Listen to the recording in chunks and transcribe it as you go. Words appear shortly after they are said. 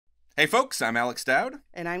Hey folks, I'm Alex Dowd.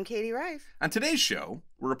 And I'm Katie Rife. On today's show,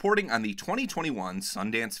 we're reporting on the 2021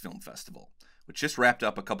 Sundance Film Festival, which just wrapped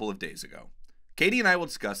up a couple of days ago. Katie and I will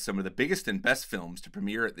discuss some of the biggest and best films to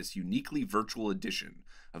premiere at this uniquely virtual edition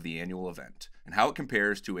of the annual event, and how it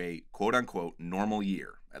compares to a quote-unquote normal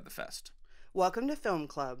year at the fest. Welcome to Film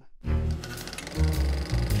Club.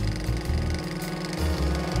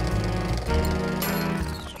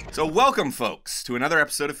 So welcome, folks, to another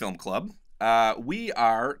episode of Film Club. We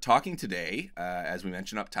are talking today, as we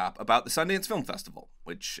mentioned up top, about the Sundance Film Festival,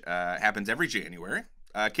 which happens every January.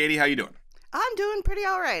 Katie, how you doing? I'm doing pretty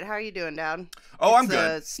all right. How are you doing, Dowd? Oh, I'm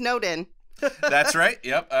good. Snowed in. That's right.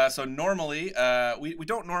 Yep. So normally, we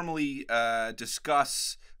don't normally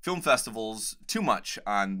discuss film festivals too much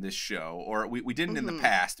on this show, or we didn't in the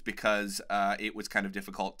past because it was kind of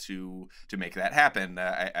difficult to make that happen.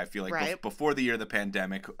 I feel like before the year of the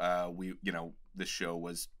pandemic, this show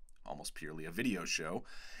was almost purely a video show,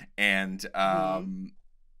 and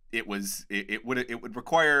it would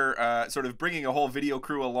require sort of bringing a whole video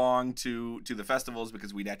crew along to the festivals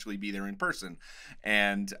because we'd actually be there in person,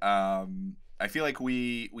 and I feel like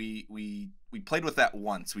we played with that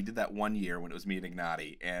once. We did that one year when it was me and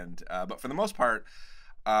Ignati, and but for the most part,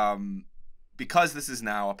 because this is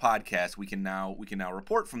now a podcast, we can now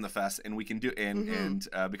report from the fest, and we can do and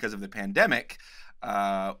because of the pandemic,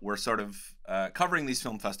 we're sort of covering these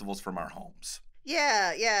film festivals from our homes.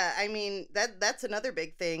 Yeah. I mean, that's another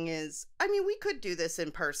big thing is, I mean, we could do this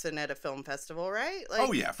in person at a film festival, right? Like,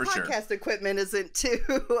 oh yeah, for sure. Podcast equipment isn't too.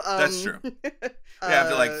 That's true. You have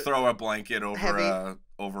to like throw a blanket over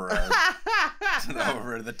over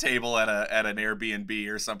the table at an Airbnb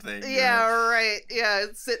or something. Yeah, right. Yeah,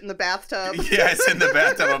 sit in the bathtub. Yeah, sit in the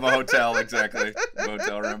bathtub of a hotel, exactly. A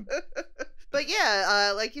hotel room. But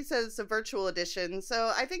yeah, like you said, it's a virtual edition.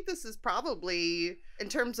 So I think this is probably, in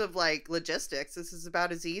terms of like logistics, this is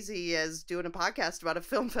about as easy as doing a podcast about a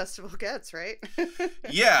film festival gets, right?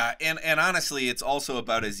 Yeah, and honestly, it's also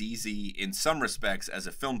about as easy in some respects as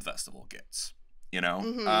a film festival gets. You know,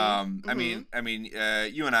 I mean,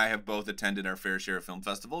 you and I have both attended our fair share of film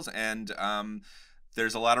festivals, and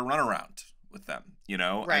there's a lot of runaround with them. You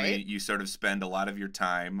know, right. I mean, you sort of spend a lot of your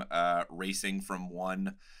time racing from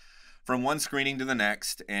one screening to the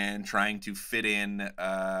next and trying to fit in,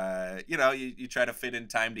 you try to fit in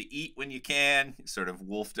time to eat when you can, you sort of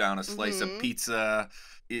wolf down a slice of pizza,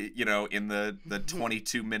 in the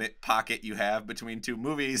 22-minute pocket you have between two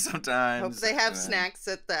movies sometimes. Hope they have snacks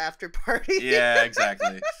at the after party. Yeah,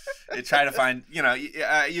 exactly. You try to find,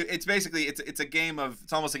 it's basically,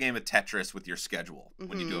 it's almost a game of Tetris with your schedule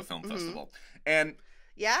when you do a film festival. And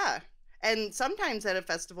yeah. And sometimes at a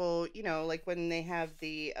festival, like when they have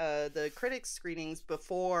the critics screenings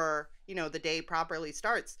before, the day properly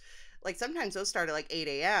starts, like sometimes those start at like 8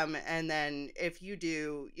 a.m. And then if you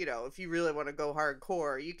do, if you really want to go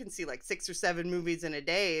hardcore, you can see like 6 or 7 movies in a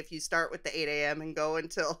day if you start with the 8 a.m. and go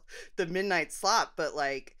until the midnight slot. But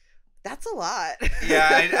like, that's a lot.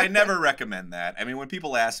 Yeah, I never recommend that. I mean, when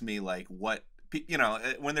people ask me like when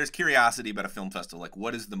there's curiosity about a film festival, like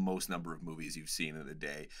what is the most number of movies you've seen in a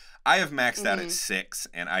day? I have maxed out at 6,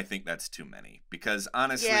 and I think that's too many because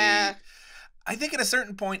honestly, I think at a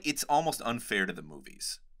certain point it's almost unfair to the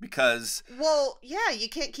movies because you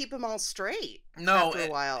can't keep them all straight. No, after a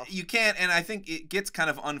while you can't, and I think it gets kind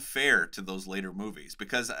of unfair to those later movies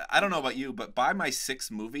because I don't know about you, but by my 6th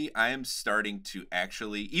movie, I am starting to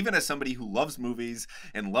actually, even as somebody who loves movies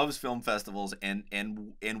and loves film festivals and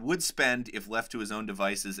would spend, if left to his own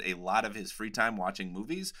devices, a lot of his free time watching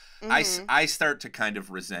movies, I start to kind of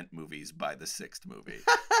resent movies by the 6th movie.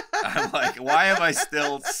 I'm like, why am I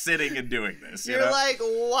still sitting and doing this? You're like,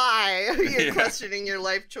 why? You're questioning your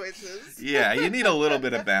life choices. Yeah, you need a little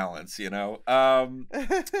bit of balance,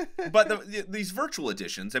 But these virtual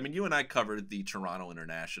editions, I mean, you and I covered the Toronto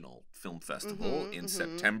International Film Festival in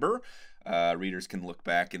September. Readers can look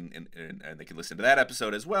back and they can listen to that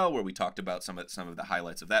episode as well, where we talked about some of the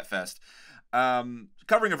highlights of that fest.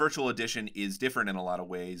 Covering a virtual edition is different in a lot of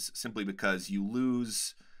ways, simply because you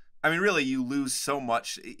lose so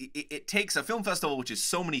much. It takes a film festival, which is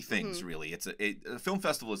so many things, really. It's a film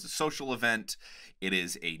festival is a social event. It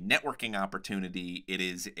is a networking opportunity. It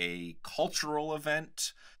is a cultural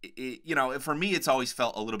event. For me, it's always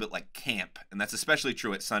felt a little bit like camp. And that's especially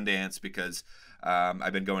true at Sundance because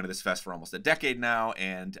I've been going to this fest for almost a decade now,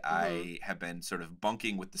 and I have been sort of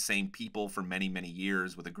bunking with the same people for many, many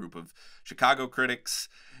years with a group of Chicago critics.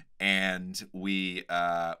 And we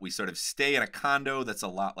sort of stay in a condo that's a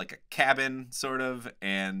lot like a cabin, sort of,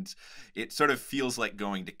 and it sort of feels like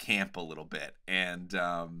going to camp a little bit. And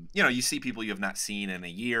you know, you see people you have not seen in a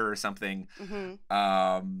year or something,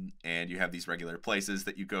 and you have these regular places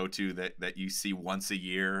that you go to that you see once a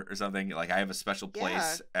year or something. Like I have a special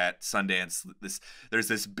place at Sundance. There's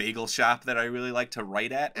this bagel shop that I really like to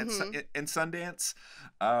write at in Sundance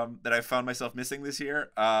that I found myself missing this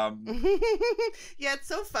year. Yeah, it's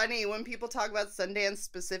so funny when people talk about Sundance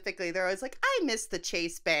specifically. They're always like, "I miss the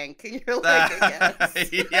Chase Bank," and you're like, "I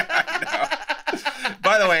guess." Yeah, I know.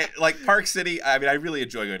 By the way, like Park City, I mean, I really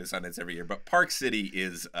enjoy going to Sundance every year, but Park City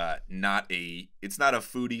is not a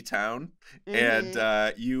foodie town,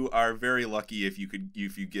 and you are very lucky if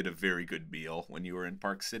you get a very good meal when you were in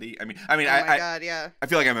Park City. I mean, Oh my God, yeah. I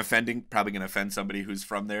feel like I'm probably going to offend somebody who's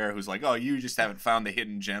from there, who's like, "Oh, you just haven't found the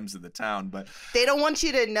hidden gems of the town," but they don't want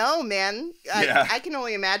you to know, man. I can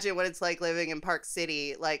only imagine what it's like living in Park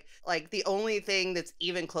City. Like the only thing that's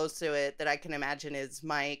even close to it that I can imagine is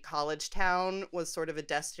my college town was sort of a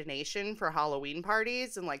destination for Halloween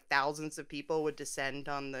parties, and like thousands of people would descend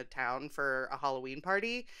on the town for a Halloween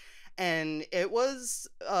party. And it was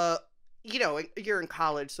you know, you're in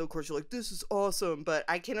college, so of course you're like, this is awesome. But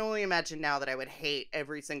I can only imagine now that I would hate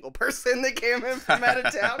every single person that came in from out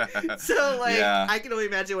of town. So, like, I can only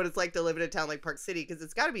imagine what it's like to live in a town like Park City, because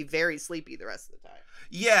it's got to be very sleepy the rest of the time.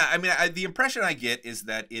 Yeah, I mean, the impression I get is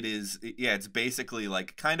that it's basically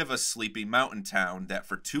like kind of a sleepy mountain town that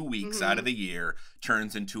for 2 weeks out of the year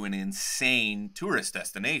turns into an insane tourist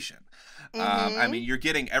destination. I mean, you're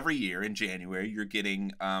getting every year in January, you're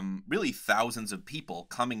getting really thousands of people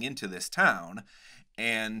coming into this town,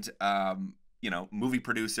 and you know, movie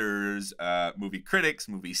producers, movie critics,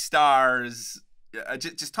 movie stars,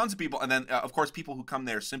 just tons of people, and then of course people who come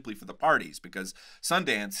there simply for the parties, because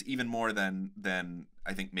Sundance, even more than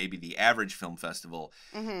I think maybe the average film festival,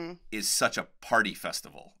 is such a party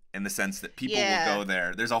festival in the sense that people will go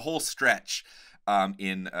there. There's a whole stretch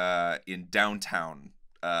in downtown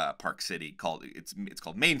Park City called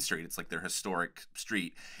Main Street. It's like their historic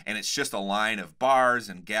street, and it's just a line of bars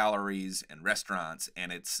and galleries and restaurants,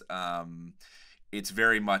 and it's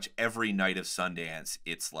very much every night of Sundance.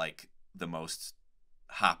 It's like the most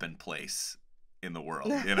hoppin' place in the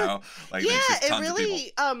world, you know? Like yeah, there's just tons it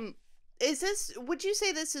really of people. would you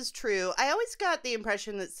say this is true? I always got the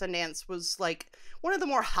impression that Sundance was like one of the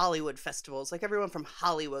more Hollywood festivals. Like everyone from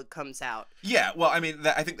Hollywood comes out. Yeah, well, I mean,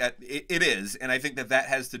 I think that it is, and I think that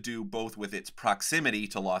has to do both with its proximity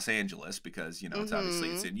to Los Angeles, because, you know, it's obviously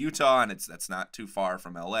it's in Utah, and that's not too far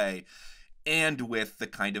from LA, and with the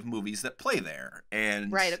kind of movies that play there.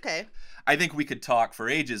 And right, okay. I think we could talk for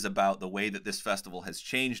ages about the way that this festival has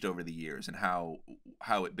changed over the years, and how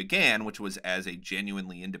it began, which was as a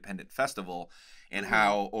genuinely independent festival, and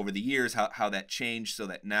how over the years how that changed, so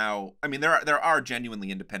that now, I mean, there are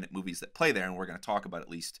genuinely independent movies that play there, and we're going to talk about at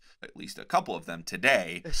least a couple of them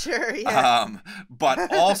today. Sure, yeah.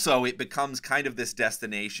 But also it becomes kind of this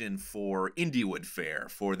destination for Indiewood fare,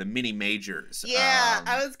 for the mini majors. Yeah,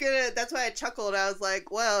 that's why I chuckled. I was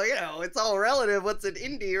like, well, you know, it's all relative. What's an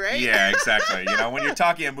indie, right? Yeah, exactly. You know, when you're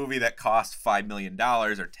talking a movie that costs $5 million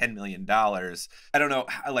or $10 million, I don't know,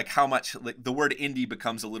 like how much, like the word indie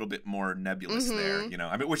becomes a little bit more nebulous there, you know.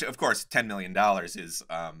 I mean, which of course $10 million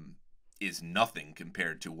is nothing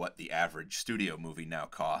compared to what the average studio movie now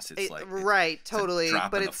costs. It's like right, totally.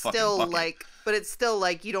 But it's still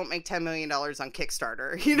like you don't make $10 million on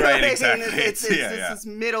Kickstarter. You know right, what I mean? exactly. It's this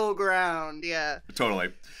middle ground. Yeah.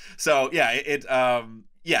 Totally. So yeah,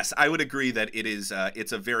 yes, I would agree that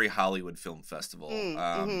it's a very Hollywood film festival.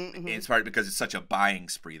 It's part because it's such a buying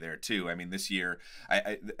spree there too. I mean, this year,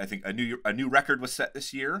 I think a new record was set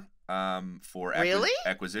this year for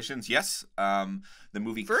acquisitions. Yes, the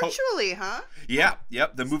movie virtually, huh? Yeah,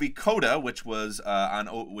 yep. The movie Coda, which was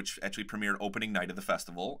which actually premiered opening night of the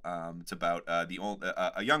festival. It's about a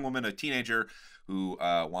young woman, a teenager, who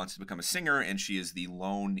wants to become a singer, and she is the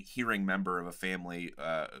lone hearing member of a family,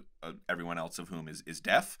 everyone else of whom is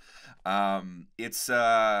deaf. We're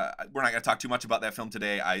not going to talk too much about that film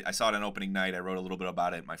today. I saw it on opening night. I wrote a little bit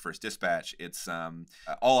about it in my first dispatch. It's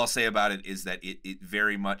all I'll say about it is that it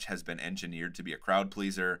very much has been engineered to be a crowd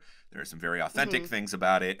pleaser. There are some very authentic things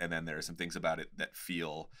about it, and then there are some things about it that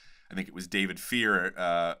feel, I think it was David Fear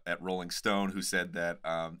at Rolling Stone who said that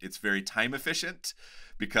it's very time efficient,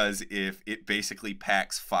 because if it basically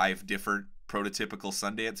packs 5 different prototypical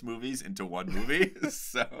Sundance movies into one movie,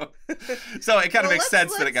 so it kind of makes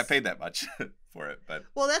sense that it got paid that much. for it. But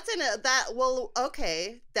well, that's in a, that. Well,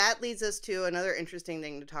 okay, that leads us to another interesting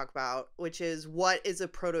thing to talk about, which is what is a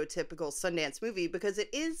prototypical Sundance movie, because it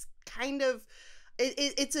is kind of.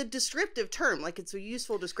 It's a descriptive term, like it's a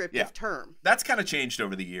useful descriptive term. That's kind of changed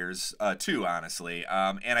over the years, too, honestly.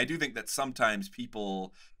 And I do think that sometimes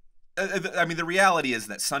people, I mean, the reality is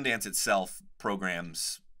that Sundance itself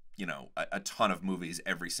programs, you know, a ton of movies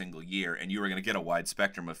every single year, and you are going to get a wide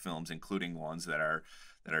spectrum of films, including ones that are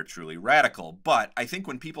truly radical. But I think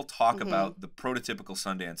when people talk about the prototypical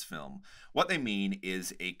Sundance film, what they mean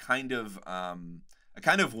is a kind of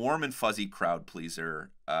warm and fuzzy crowd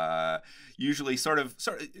pleaser, usually sort of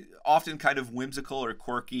often kind of whimsical or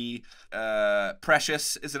quirky.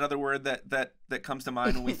 Precious is another word that comes to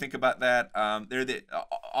mind when we think about that. They're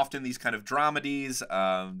often these kind of dramedies.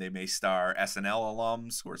 They may star SNL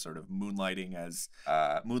alums who are sort of moonlighting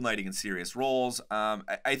in serious roles.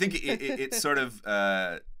 I think it sort of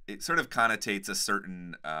connotates a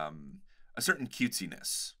certain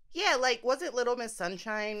cutesiness. Yeah, like, was it Little Miss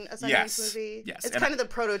Sunshine a Sundance movie? Yes. It's kind of the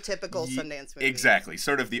prototypical Sundance movie. Exactly.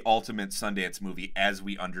 Sort of the ultimate Sundance movie as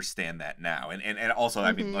we understand that now. And also,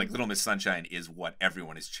 I mean, like, Little Miss Sunshine is what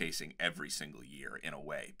everyone is chasing every single year in a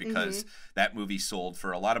way, because that movie sold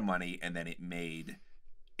for a lot of money, and then it made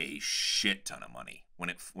a shit ton of money when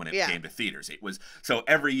it came to theaters. It was, so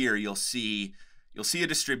every year you'll see a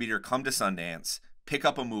distributor come to Sundance, pick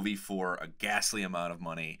up a movie for a ghastly amount of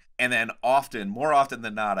money, and then more often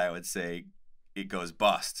than not, I would say, it goes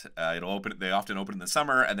bust. They often open in the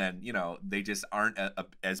summer, and then, you know, they just aren't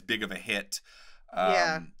as big of a hit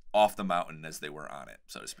off the mountain as they were on it,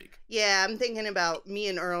 so to speak. Yeah, I'm thinking about Me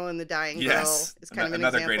and Earl and the Dying Girl. It's kind of an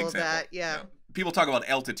example of that. Yeah. People talk about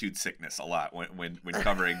altitude sickness a lot when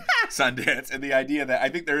covering Sundance, and the idea that I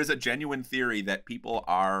think there is a genuine theory that people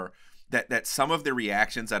are that some of the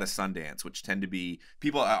reactions at a Sundance, which tend to be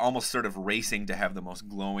people almost sort of racing to have the most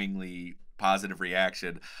glowingly positive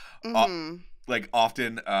reaction, like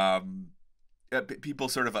often people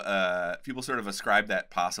sort of ascribe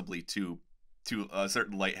that possibly to a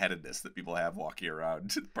certain lightheadedness that people have walking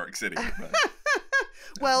around Park City.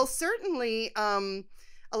 Well, certainly.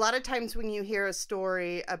 A lot of times when you hear a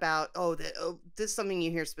story about, this is something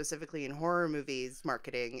you hear specifically in horror movies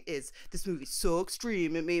marketing, is this movie's so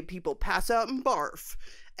extreme it made people pass out and barf.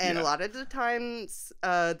 And a lot of the times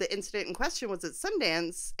the incident in question was at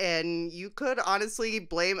Sundance, and you could honestly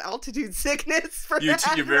blame altitude sickness for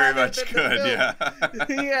that. You very much could, yeah.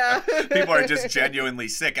 Yeah. People are just genuinely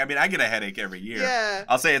sick. I mean, I get a headache every year. Yeah.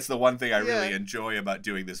 I'll say it's the one thing I really enjoy about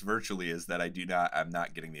doing this virtually is that I'm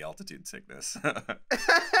not getting the altitude sickness.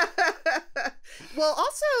 Well,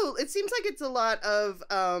 also, it seems like it's a lot of,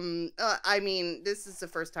 I mean, this is the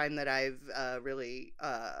first time that I've really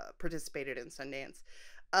participated in Sundance.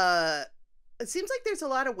 It seems like there's a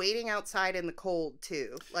lot of waiting outside in the cold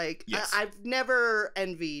too. Like, I've never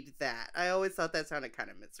envied that. I always thought that sounded kind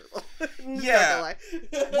of miserable. Yeah.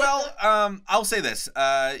 Well, I'll say this: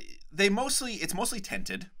 it's mostly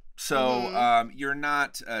tented, so you're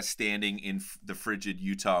not standing in the frigid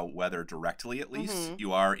Utah weather directly. At least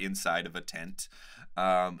you are inside of a tent.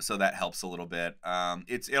 So that helps a little bit.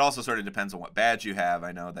 It also sort of depends on what badge you have.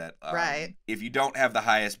 I know that if you don't have the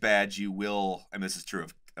highest badge, you will, and this is true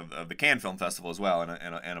of the Cannes Film Festival as well, and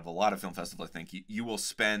of a lot of film festivals, I think, you will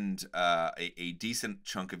spend a decent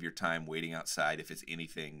chunk of your time waiting outside if it's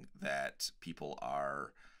anything that people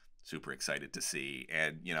are super excited to see.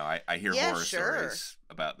 And, you know, I hear horror stories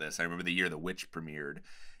about this. I remember the year The Witch premiered,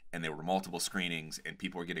 and there were multiple screenings, and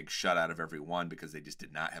people were getting shut out of every one because they just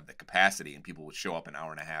did not have the capacity, and people would show up an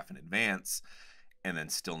hour and a half in advance and then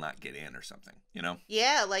still not get in or something, you know?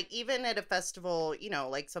 Yeah, like even at a festival, you know,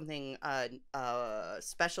 like something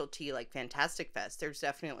specialty like Fantastic Fest, there's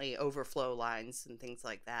definitely overflow lines and things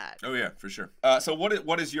like that. Oh yeah, for sure. So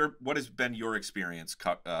what has been your experience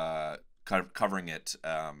covering it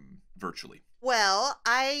virtually? Well,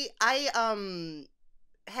 I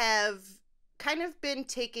have kind of been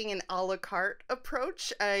taking an a la carte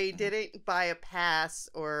approach. I didn't buy a pass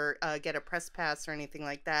or get a press pass or anything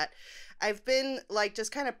like that. I've been like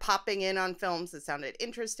just kind of popping in on films that sounded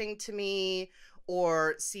interesting to me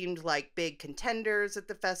or seemed like big contenders at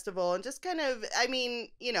the festival, and just kind of, I mean,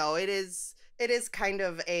 you know, it is kind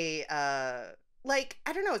of a like,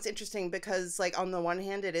 I don't know, it's interesting because, like, on the one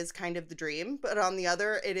hand, it is kind of the dream, but on the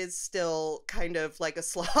other, it is still kind of like a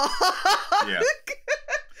slog. Yeah.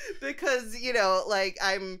 Because, you know, like,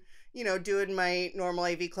 I'm, doing my normal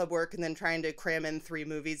AV club work and then trying to cram in 3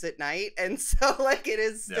 movies at night. And so, like, it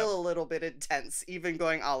is still a little bit intense, even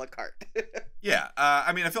going a la carte. Yeah.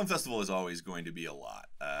 I mean, a film festival is always going to be a lot.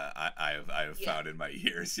 I have found in my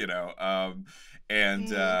years,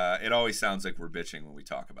 and it always sounds like we're bitching when we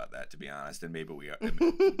talk about that, to be honest. And maybe we are,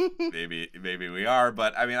 maybe we are,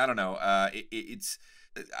 but I mean, I don't know. It's.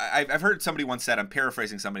 I've heard somebody once said, I'm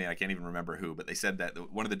paraphrasing somebody, I can't even remember who, but they said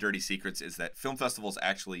that one of the dirty secrets is that film festivals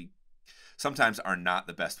actually sometimes are not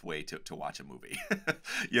the best way to watch a movie,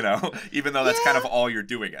 even though that's kind of all you're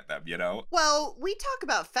doing at them, Well, we talk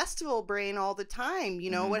about festival brain all the time.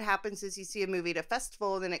 What happens is you see a movie at a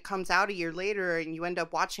festival and then it comes out a year later and you end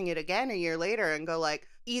up watching it again a year later and go like,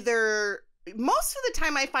 either most of the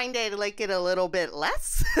time I find I like it a little bit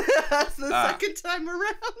less the second time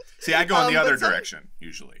around. See, I go in the other direction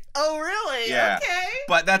usually. Oh, really? Yeah. Okay.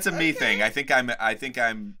 But that's a me thing. I think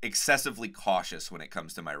I'm excessively cautious when it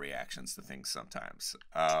comes to my reactions to things sometimes.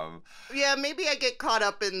 Yeah, maybe I get caught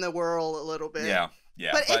up in the whirl a little bit. Yeah.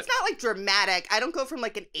 Yeah, but it's not like dramatic. I don't go from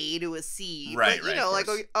like an A to a C. Right, but, like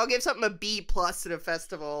I'll give something a B plus at a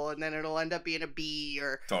festival, and then it'll end up being a B,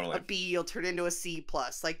 or a B will turn into a C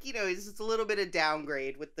plus. Like, it's just a little bit of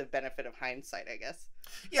downgrade with the benefit of hindsight, I guess.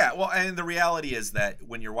 Yeah, well, and the reality is that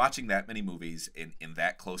when you're watching that many movies in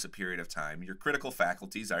that close a period of time, your critical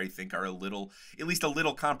faculties, I think, are at least a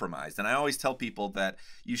little compromised. And I always tell people that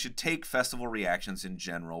you should take festival reactions in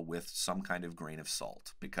general with some kind of grain of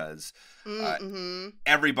salt, because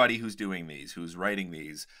everybody who's doing these, who's writing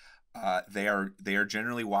these, they are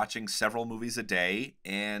generally watching several movies a day,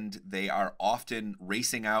 and they are often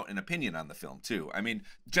racing out an opinion on the film too. I mean,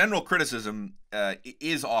 general criticism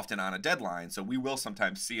is often on a deadline, so we will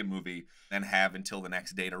sometimes see a movie and have until the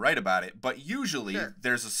next day to write about it. But usually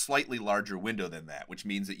there's a slightly larger window than that, which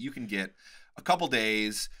means that you can get a couple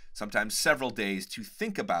days, sometimes several days, to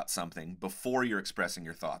think about something before you're expressing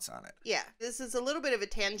your thoughts on it. Yeah, this is a little bit of a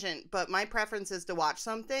tangent, but my preference is to watch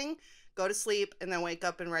something, go to sleep, and then wake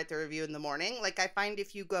up and write the review in the morning. Like, I find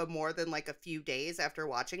if you go more than like a few days after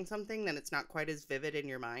watching something, then it's not quite as vivid in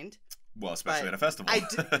your mind. Well, especially at a festival.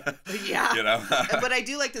 Yeah. But I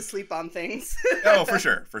do like to sleep on things. Oh, for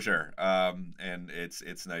sure. And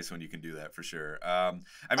it's nice when you can do that, for sure. I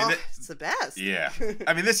mean, it's the best. Yeah.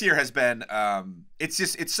 I mean, this year has been,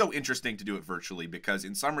 it's so interesting to do it virtually, because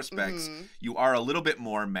in some respects you are a little bit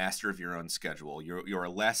more master of your own schedule. You're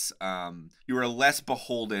less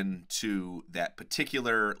beholden to that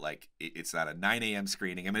particular, like, it's not a 9 a.m.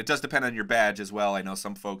 screening. I mean, it does depend on your badge as well. I know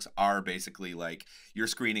some folks are basically like, your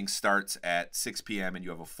screening starts at 6 p.m. and you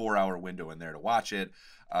have a 4-hour window in there to watch it.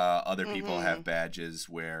 Other people have badges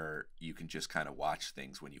where you can just kind of watch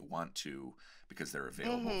things when you want to, because they're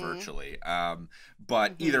available virtually.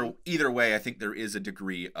 But either way, I think there is a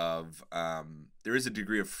degree of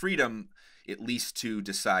freedom, at least to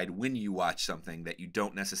decide when you watch something, that you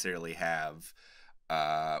don't necessarily have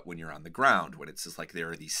when you're on the ground, when it's just like there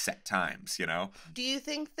are these set times, Do you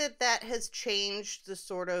think that has changed the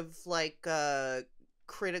sort of like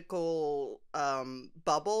critical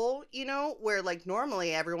bubble, where like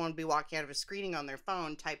normally everyone would be walking out of a screening on their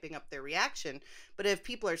phone typing up their reaction, but if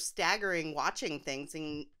people are staggering watching things,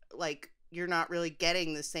 and like you're not really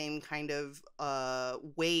getting the same kind of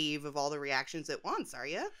wave of all the reactions at once, are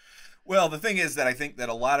you? Well, the thing is that I think that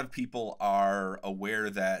a lot of people are aware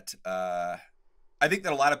that I think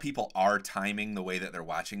that a lot of people are timing the way that they're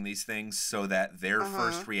watching these things so that their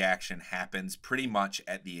first reaction happens pretty much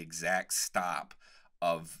at the exact stop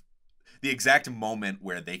of the exact moment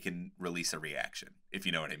where they can release a reaction, if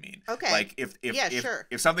you know what I mean. Okay. Like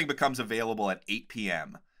if something becomes available at 8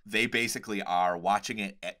 p.m., they basically are watching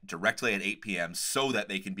it directly at 8 p.m. so that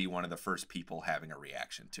they can be one of the first people having a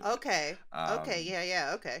reaction to it. Okay.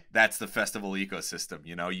 Okay. That's the festival ecosystem.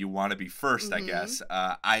 You want to be first, I guess.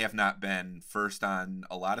 I have not been first on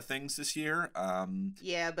a lot of things this year.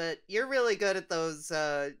 Yeah, but you're really good at those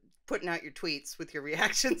putting out your tweets with your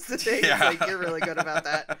reactions to things. Yeah. Like, you're really good about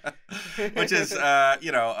that. Which is, a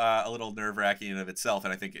little nerve-wracking in of itself.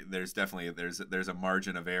 And I think there's a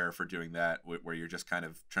margin of error for doing that, where you're just kind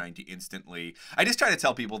of trying to instantly. I just try to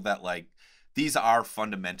tell people that, like, these are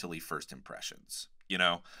fundamentally first impressions.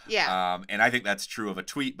 Yeah. And I think that's true of a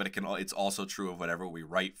tweet, but it's also true of whatever we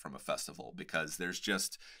write from a festival, because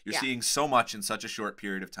you're seeing so much in such a short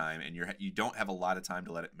period of time, and you don't have a lot of time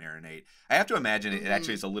to let it marinate. I have to imagine it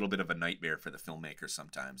actually is a little bit of a nightmare for the filmmakers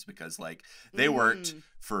sometimes, because like they worked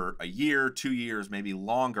for a year, 2 years, maybe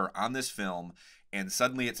longer on this film, and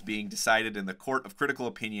suddenly it's being decided in the court of critical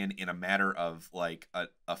opinion in a matter of like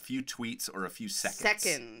a few tweets or a few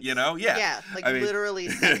seconds. You know? Yeah. Yeah, like I mean, literally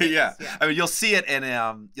seconds. yeah. Yeah. I mean, you'll see it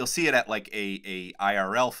at like a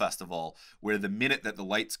IRL festival where the minute that the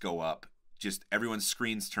lights go up, just everyone's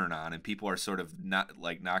screens turn on and people are sort of not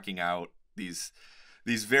like knocking out these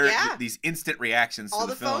these instant reactions all to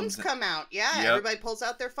the phones films come out. Yeah, Yep. everybody pulls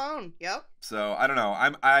out their phone. Yep. So I don't know.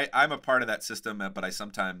 I'm a part of that system, but I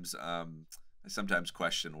sometimes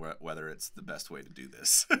question whether it's the best way to do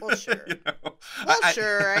this. Well, sure. You know?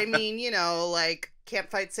 Sure. I mean, you know, like can't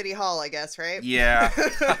fight City Hall, I guess, right? Yeah.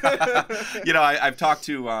 You know, I've talked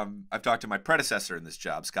to my predecessor in this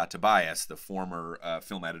job, Scott Tobias, the former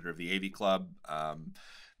film editor of the AV Club.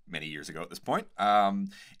 Many years ago at this point.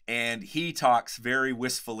 And he talks very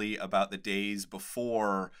wistfully about the days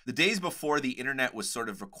before the internet was sort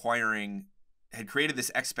of had created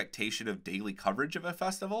this expectation of daily coverage of a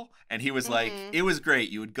festival. And he was like, it was great.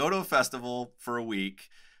 You would go to a festival for a week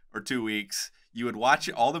or 2 weeks. You would watch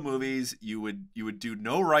all the movies. You would do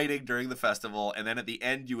no writing during the festival. And then at the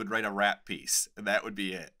end, you would write a rap piece. And that would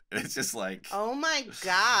be it. It's just like, oh my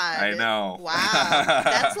God. I know. Wow.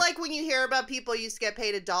 That's like when you hear about people used to get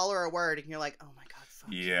paid $1 a word and you're like, oh my God, fuck.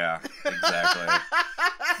 Yeah, exactly.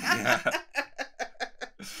 Yeah.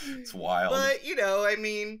 It's wild. But, you know, I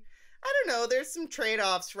mean, I don't know. There's some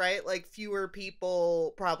trade-offs, right? Like fewer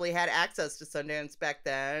people probably had access to Sundance back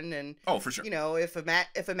then, and oh, for sure. You know, if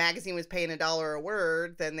a magazine was paying $1 a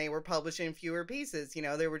word, then they were publishing fewer pieces. You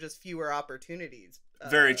know, there were just fewer opportunities.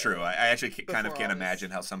 Very true. I actually kind of can't imagine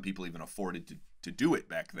how some people even afforded to do it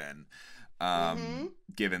back then,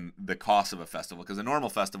 given the cost of a festival. Because a normal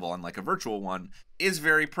festival, unlike a virtual one, is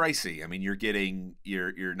very pricey. I mean,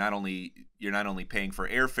 you're not only paying for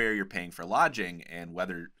airfare, you're paying for lodging, and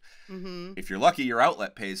whether if you're lucky, your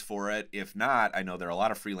outlet pays for it. If not, I know there are a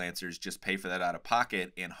lot of freelancers just pay for that out of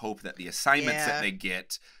pocket and hope that the assignments that they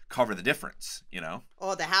get cover the difference, you know?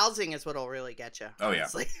 Oh, the housing is what'll really get you. Oh,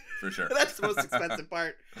 honestly. Yeah, for sure. That's the most expensive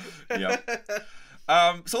part. Yep.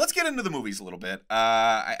 So let's get into the movies a little bit.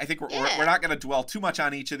 I think we're not going to dwell too much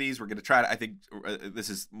on each of these. We're going to try to. I think this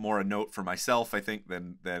is more a note for myself, I think,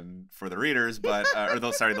 than for the readers, but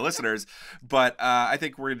the listeners. But I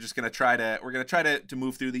think we're just going to try to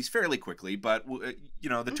move through these fairly quickly. But you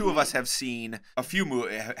know, the two of us have seen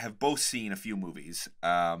have both seen a few movies,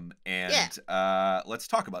 and let's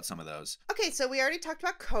talk about some of those. Okay, so we already talked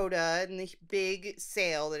about Coda and the big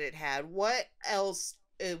sale that it had. What else?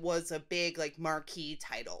 It was a big like marquee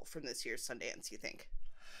title from this year's Sundance, you think?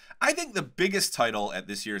 I think the biggest title at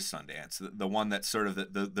this year's Sundance, the one that's sort of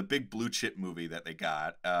the big blue chip movie that they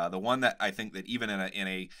got, the one that I think that even in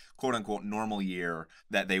a quote unquote normal year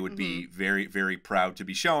that they would be very, very proud to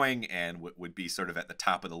be showing and would be sort of at the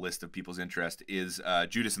top of the list of people's interest is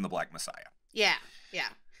Judas and the Black Messiah. Yeah, yeah.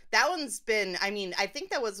 That one's been, I mean, I think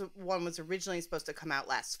that was originally supposed to come out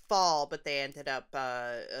last fall, but they ended up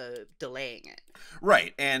delaying it.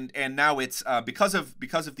 Right, and now it's because of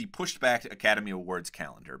the pushed back Academy Awards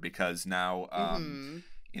calendar, because now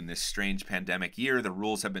in this strange pandemic year, the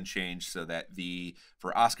rules have been changed so that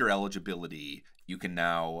for Oscar eligibility, you can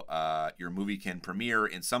now your movie can premiere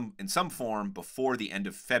in some form before the end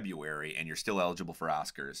of February, and you're still eligible for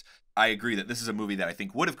Oscars. I agree that this is a movie that I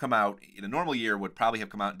think would have come out in a normal year, would probably have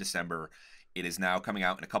come out in December. It is now coming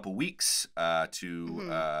out in a couple weeks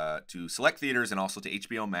to select theaters and also to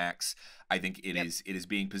HBO Max. I think it is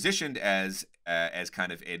being positioned as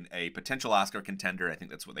kind of a potential Oscar contender. I think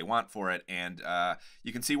that's what they want for it, and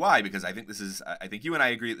you can see why, because I think I think you and I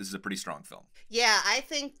agree that this is a pretty strong film. Yeah, I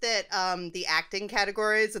think that the acting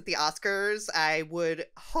categories at the Oscars, I would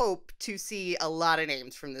hope to see a lot of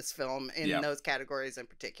names from this film in those categories in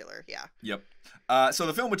particular. Yeah. Yep. So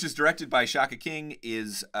the film, which is directed by Shaka King,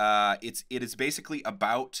 is it is basically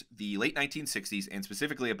about the late 1960s and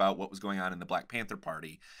specifically about what was going on in the Black Panther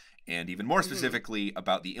Party, and even more specifically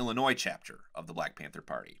about the Illinois chapter of the Black Panther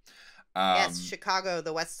Party. Yes, Chicago,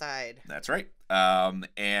 the West Side. That's right.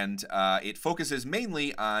 And it focuses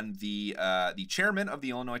mainly on the chairman of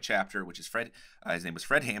the Illinois chapter, which is Fred. His name was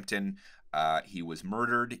Fred Hampton. He was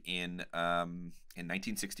murdered in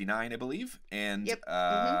 1969, I believe, and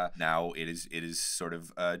now it is sort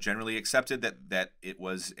of generally accepted that it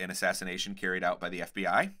was an assassination carried out by the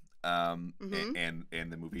FBI, and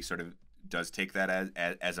the movie sort of does take that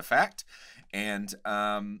as a fact, and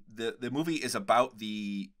the movie is about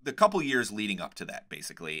the couple years leading up to that,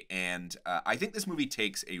 basically, and I think this movie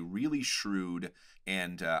takes a really shrewd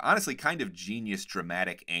and honestly kind of genius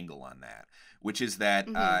dramatic angle on that, which is that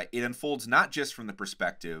it unfolds not just from the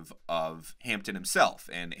perspective of Hampton himself,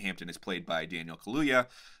 and Hampton is played by Daniel Kaluuya,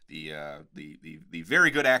 the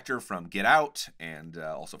very good actor from Get Out and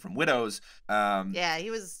also from Widows. Yeah,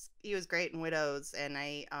 he was great in Widows, and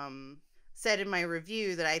I said in my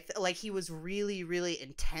review that like he was really, really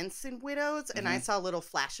intense in Widows, and I saw little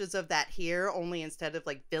flashes of that here, only instead of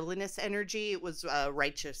like villainous energy, it was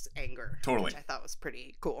righteous anger. Totally. Which I thought was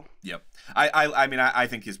pretty cool. Yep. I mean, I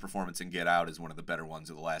think his performance in Get Out is one of the better ones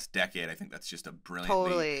of the last decade. I think that's just a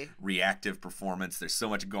brilliantly reactive performance. There's so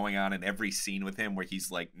much going on in every scene with him where he's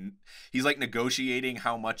like negotiating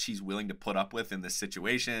how much he's willing to put up with in this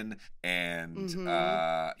situation. And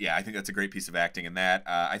yeah, I think that's a great piece of acting in that.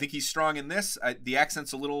 I think he's strong in this. The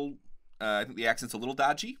accent's a little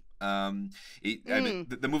dodgy. I mean,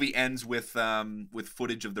 the movie ends with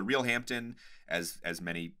footage of the real Hampton, as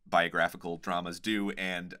many biographical dramas do,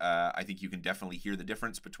 and I think you can definitely hear the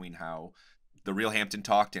difference between how the real Hampton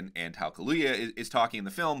talked and how Kaluuya is talking in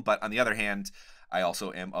the film. But on the other hand, I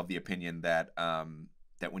also am of the opinion that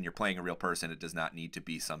that when you're playing a real person, it does not need to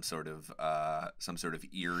be some sort of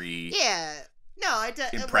eerie. Yeah. No,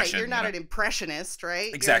 right. You're not an impressionist,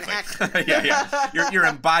 right? Exactly. Yeah. You're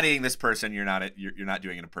embodying this person. You're not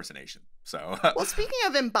doing an impersonation. So. Well, speaking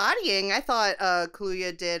of embodying, I thought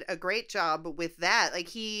Kaluuya did a great job with that. Like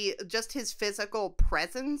his physical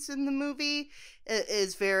presence in the movie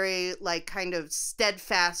is very like kind of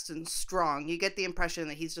steadfast and strong. You get the impression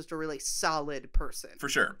that he's just a really solid person. For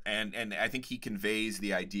sure. And I think he conveys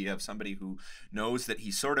the idea of somebody who knows that he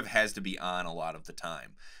sort of has to be on a lot of the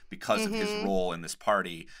time because of his role in this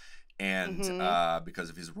party and because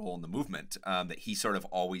of his role in the movement, that he sort of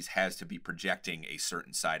always has to be projecting a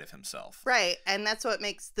certain side of himself. Right. And that's what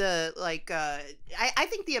makes the, like, I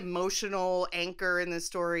think the emotional anchor in the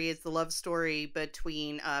story is the love story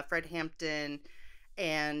between Fred Hampton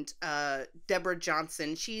and Deborah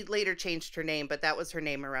Johnson. She later changed her name, but that was her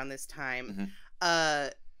name around this time.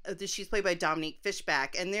 She's played by Dominique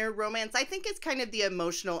Fishback, and their romance, I think, is kind of the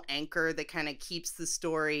emotional anchor that kind of keeps the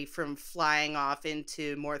story from flying off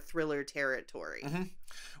into more thriller territory.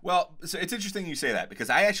 Well, so it's interesting you say that, because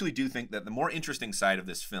I actually do think that the more interesting side of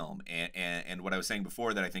this film, and what I was saying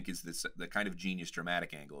before that I think is the kind of genius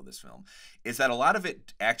dramatic angle of this film, is that a lot of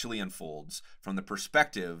it actually unfolds from the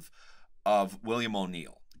perspective of William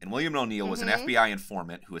O'Neill. And William O'Neill was an FBI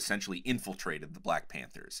informant who essentially infiltrated the Black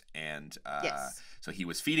Panthers. And so he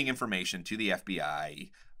was feeding information to the FBI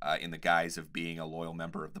in the guise of being a loyal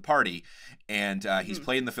member of the party. And he's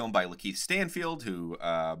played in the film by Lakeith Stanfield, who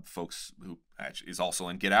folks who actually is also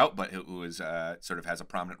in Get Out, but who is sort of has a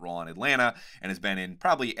prominent role in Atlanta and has been in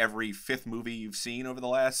probably every fifth movie you've seen over the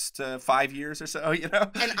last 5 years or so, you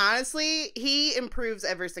know? And honestly, he improves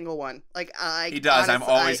every single one. Like he does. Honestly, I'm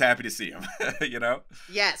always happy to see him, you know?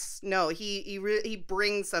 Yes. No, he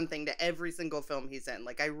brings something to every single film he's in.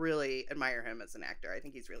 Like I really admire him as an actor. I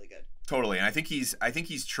think he's really good. Totally. And I think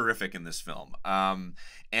he's terrific in this film.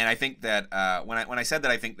 And I think that when I said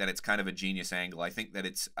that I think that it's kind of a genius angle, I think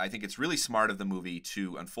it's really smart of the movie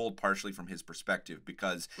to unfold partially from his perspective,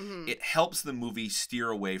 because it helps the movie steer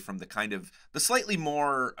away from the slightly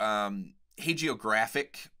more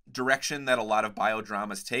hagiographic direction that a lot of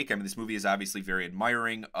biodramas take. I mean, this movie is obviously very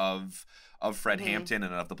admiring of Fred Hampton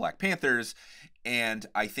and of the Black Panthers, and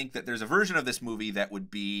I think that there's a version of this movie that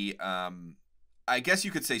would be I guess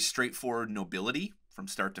you could say straightforward nobility from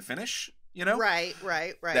start to finish. You know, right.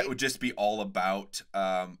 That would just be all about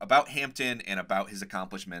Hampton and about his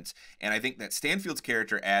accomplishments. And I think that Stanfield's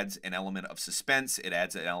character adds an element of suspense. It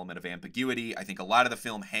adds an element of ambiguity. I think a lot of the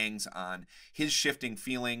film hangs on his shifting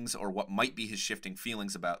feelings, or what might be his shifting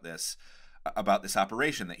feelings about this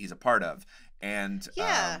operation that he's a part of. And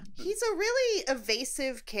he's a really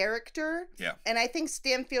evasive character. Yeah, and I think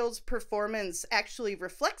Stanfield's performance actually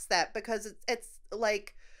reflects that, because it's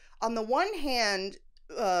like, on the one hand,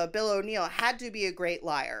 Bill O'Neill had to be a great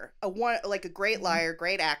liar, a great liar,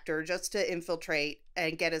 great actor, just to infiltrate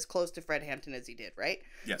and get as close to Fred Hampton as he did, right?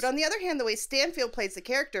 Yes. But on the other hand, the way Stanfield plays the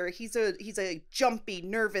character, he's a jumpy,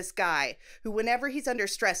 nervous guy who, whenever he's under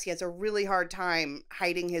stress, he has a really hard time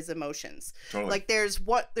hiding his emotions. Totally. Like there's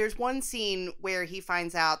one scene where he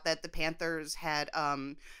finds out that the Panthers had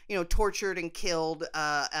tortured and killed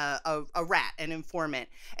a rat, an informant,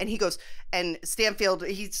 and he goes, and Stanfield,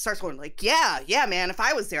 he starts going like, yeah, man, if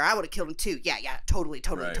I was there, I would have killed him too. Yeah, totally.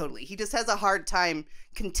 Right. Totally. He just has a hard time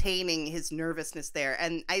containing his nervousness there,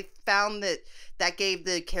 and I found that gave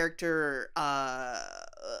the character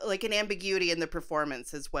like an ambiguity in the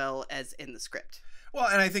performance as well as in the script. Well,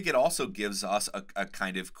 and I think it also gives us a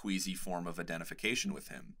kind of queasy form of identification with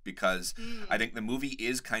him, because I think the movie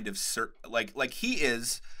is kind of like he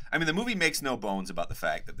is. I mean, the movie makes no bones about the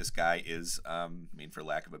fact that this guy is, for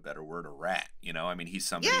lack of a better word, a rat. You know, I mean, he's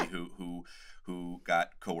somebody who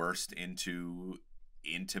got coerced into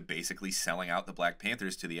basically selling out the Black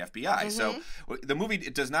Panthers to the FBI. So the movie,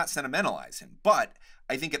 it does not sentimentalize him, but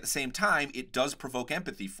I think at the same time it does provoke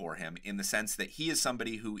empathy for him in the sense that he is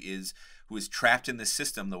somebody who is trapped in this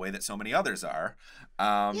system the way that so many others are.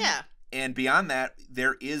 Yeah. And beyond that,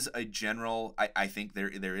 there is a general, I think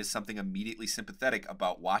there is something immediately sympathetic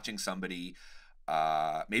about watching somebody,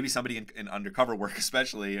 maybe somebody in undercover work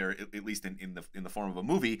especially, or at least in the form of a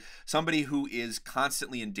movie, somebody who is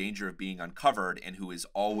constantly in danger of being uncovered and who is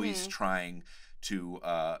always trying to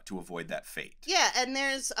avoid that fate. Yeah, and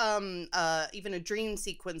there's even a dream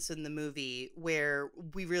sequence in the movie where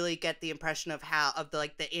we really get the impression of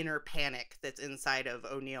the inner panic that's inside of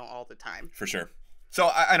O'Neill all the time. For sure. So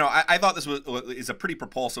I thought this is a pretty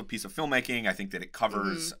propulsive piece of filmmaking. I think that it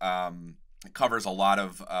covers a lot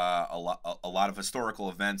of historical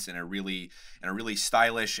events in a really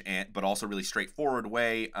stylish but also really straightforward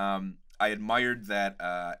way. I admired that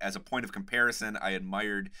as a point of comparison. I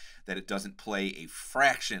admired that it doesn't play a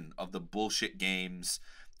fraction of the bullshit games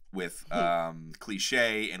with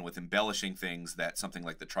cliche and with embellishing things that something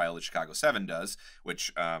like The Trial of Chicago 7 does,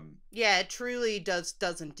 which it truly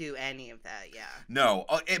doesn't do any of that. Yeah. No,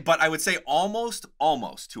 but I would say almost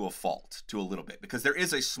to a fault, to a little bit, because there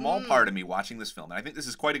is a small part of me watching this film, and I think this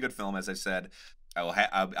is quite a good film. As I said,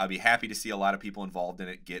 I'll be happy to see a lot of people involved in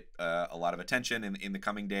it get a lot of attention in the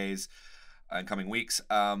coming days and coming weeks.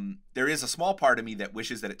 There is a small part of me that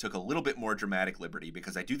wishes that it took a little bit more dramatic liberty,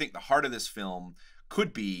 because I do think the heart of this film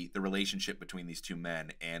could be the relationship between these two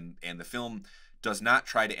men, and the film does not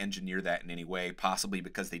try to engineer that in any way, possibly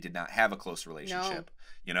because they did not have a close relationship.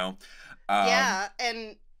 No.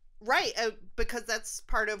 And right, because that's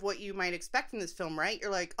part of what you might expect from this film, right?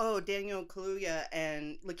 You're like, oh, Daniel Kaluuya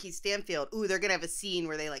and Lakeith Stanfield, ooh, they're gonna have a scene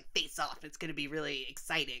where they face off. It's gonna be really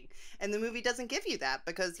exciting, and the movie doesn't give you that,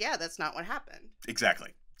 because that's not what happened.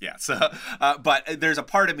 Exactly. Yeah. So, but there's a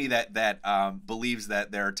part of me that believes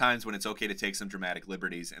that there are times when it's okay to take some dramatic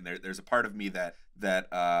liberties, and there's a part of me that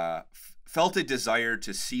felt a desire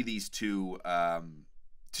to see these two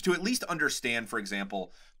to at least understand, for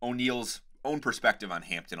example, O'Neill's own perspective on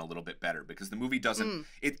Hampton a little bit better, because the movie doesn't.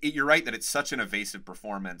 You're right that it's such an evasive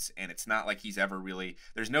performance, and it's not like he's ever really.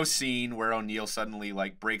 There's no scene where O'Neill suddenly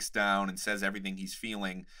breaks down and says everything he's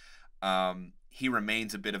feeling. He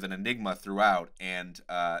remains a bit of an enigma throughout, and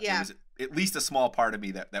there was at least a small part of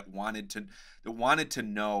me that wanted to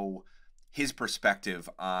know his perspective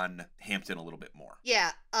on Hampton a little bit more.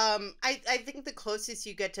 Yeah, I think the closest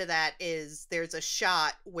you get to that is there's a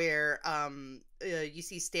shot where you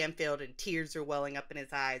see Stanfield and tears are welling up in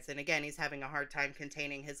his eyes, and again he's having a hard time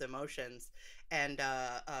containing his emotions. And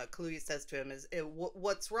Kaluuya says to him,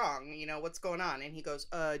 what's wrong? What's going on? And he goes,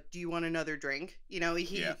 do you want another drink?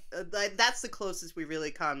 That's the closest we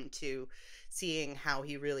really come to seeing how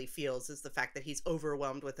he really feels, is the fact that he's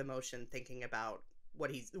overwhelmed with emotion thinking about what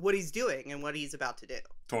he's doing and what he's about to do.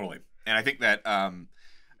 Totally. And I think that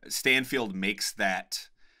Stanfield makes that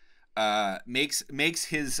makes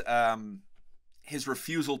his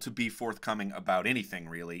refusal to be forthcoming about anything,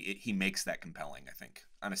 really. He makes that compelling, I think,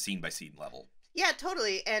 on a scene-by-scene level. Yeah,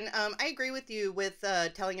 totally. And I agree with you with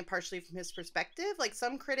telling it partially from his perspective.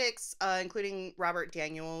 Some critics, including Robert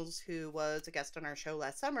Daniels, who was a guest on our show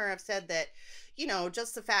last summer, have said that,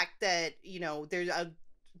 just the fact that, there's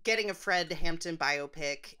getting a Fred Hampton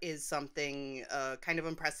biopic is something kind of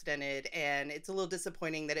unprecedented, and it's a little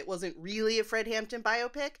disappointing that it wasn't really a Fred Hampton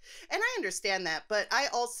biopic. And I understand that, but I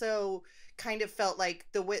also kind of felt like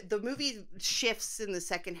the movie shifts in the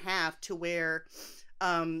second half to where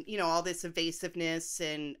all this evasiveness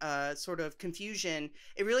and sort of confusion,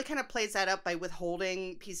 it really kind of plays that up by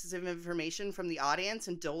withholding pieces of information from the audience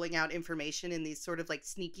and doling out information in these sort of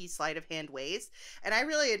sneaky sleight of hand ways. And I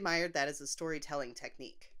really admired that as a storytelling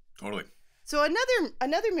technique. Totally. So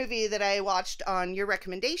another movie that I watched on your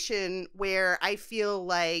recommendation, where I feel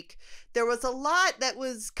like there was a lot that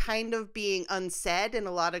was kind of being unsaid and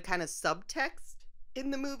a lot of kind of subtext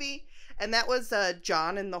in the movie, and that was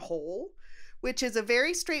John in the Hole, which is a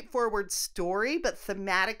very straightforward story, but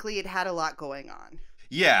thematically it had a lot going on.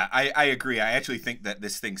 Yeah, I agree. I actually think that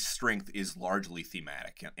this thing's strength is largely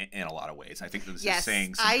thematic in a lot of ways. I think this is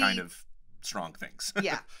saying some kind of strong things.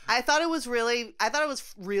 Yeah. I thought it was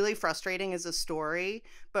really frustrating as a story,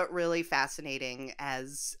 but really fascinating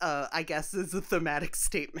as I guess as a thematic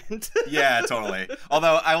statement. Yeah, totally.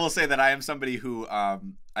 Although I will say that I am somebody who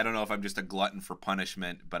I don't know if I'm just a glutton for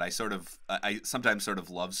punishment, but I sometimes sort of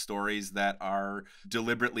love stories that are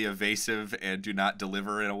deliberately evasive and do not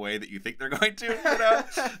deliver in a way that you think they're going to, you know?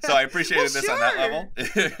 So I appreciated this on that level.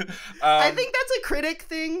 I think that's a critic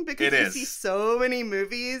thing, because you is. see so many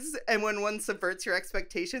movies, and when one subverts your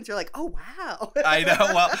expectations, you're like, oh, wow. I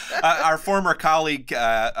know. Well, our former colleague,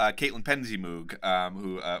 Caitlin Penziemug,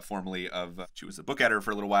 who formerly she was a book editor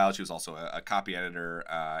for a little while. She was also a copy editor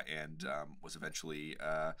and was eventually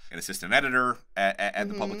an assistant editor at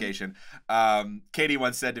the publication. Katie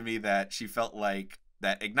once said to me that she felt like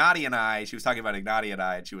that Ignati and I, she was talking about Ignati and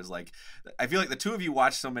I, and she was like, I feel like the two of you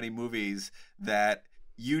watch so many movies that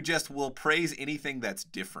you just will praise anything that's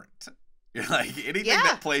different. You're like, anything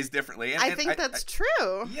that plays differently. And, I think that's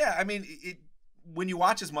true. Yeah, I mean, when you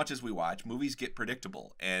watch as much as we watch, movies get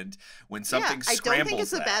predictable, and when something scrambles, I don't think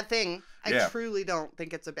it's a bad thing. I truly don't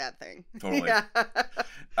think it's a bad thing. Totally.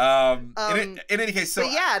 In any case, so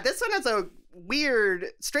this one has a weird,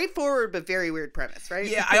 straightforward but very weird premise, right?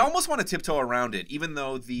 Yeah, I almost want to tiptoe around it, even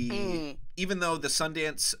though the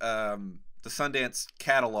Sundance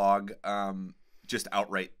catalog just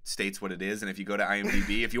outright states what it is. And if you go to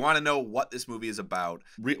IMDb, if you want to know what this movie is about,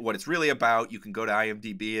 what it's really about, you can go to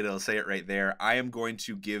IMDb and it'll say it right there. I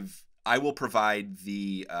will provide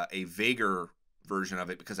a vaguer version of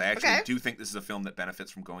it, because I actually do think this is a film that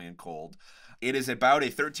benefits from going in cold. It is about a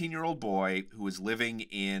 13-year-old boy who is living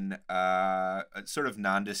in a sort of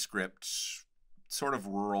nondescript, sort of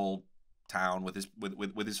rural town with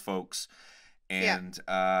his folks. And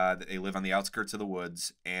they live on the outskirts of the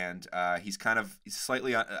woods, and he's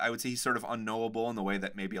slightly, I would say he's sort of unknowable in the way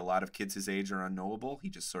that maybe a lot of kids his age are unknowable. He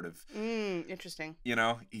just sort of interesting. You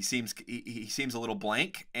know, he seems a little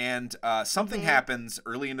blank, and something happens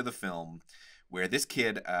early into the film where this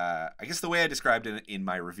kid, I guess the way I described it in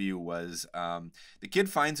my review was, the kid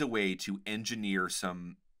finds a way to engineer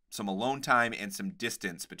some alone time and some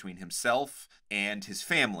distance between himself and his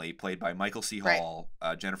family, played by Michael C. Hall,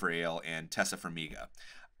 Jennifer Ahle, and Tessa Farmiga.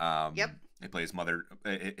 They play his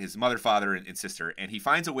mother, father, and sister, and he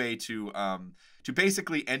finds a way to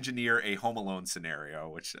basically engineer a Home Alone scenario,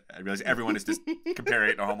 which I realize everyone is just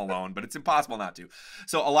comparing it to Home Alone, but it's impossible not to.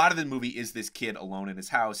 So a lot of the movie is this kid alone in his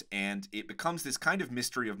house, and it becomes this kind of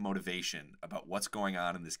mystery of motivation about what's going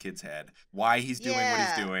on in this kid's head, why he's doing what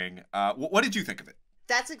he's doing. What did you think of it?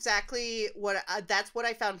 That's exactly what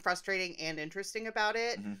I found frustrating and interesting about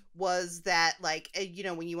it, was that, like, you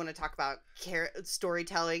know, when you want to talk about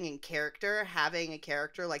storytelling and character, having a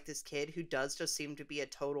character like this kid who does just seem to be a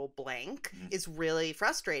total blank is really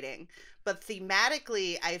frustrating. But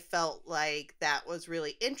thematically, I felt like that was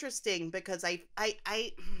really interesting, because it's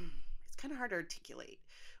kind of hard to articulate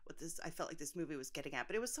what I felt like this movie was getting at,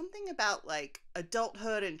 but it was something about like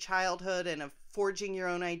adulthood and childhood and of forging your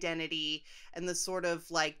own identity, and the sort of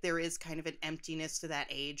like there is kind of an emptiness to that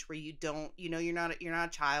age where you don't, you know, you're not a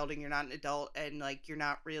child and you're not an adult, and like you're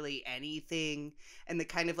not really anything, and the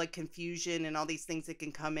kind of like confusion and all these things that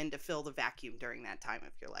can come in to fill the vacuum during that time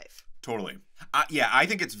of your life. Totally. I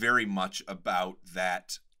think it's very much about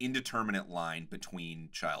that indeterminate line between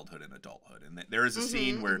childhood and adulthood, and there is a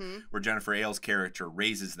scene where Jennifer Ahle's character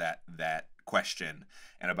raises that question,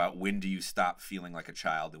 and about when do you stop feeling like a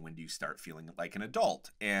child and when do you start feeling like an adult.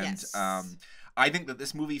 And I think that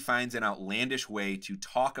this movie finds an outlandish way to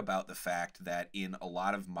talk about the fact that in a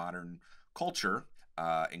lot of modern culture,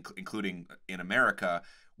 including in America,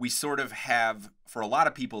 we sort of have, for a lot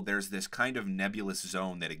of people, there's this kind of nebulous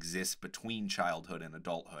zone that exists between childhood and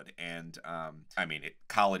adulthood. And I mean,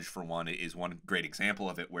 college, for one, is one great example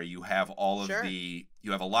of it, where you have all of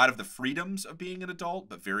you have a lot of the freedoms of being an adult,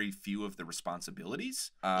 but very few of the responsibilities.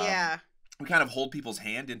 We kind of hold people's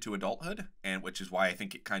hand into adulthood, and which is why I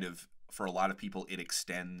think it kind of, for a lot of people, it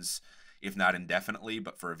extends, if not indefinitely,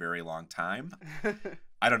 but for a very long time.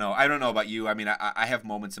 I don't know about you. I mean, I have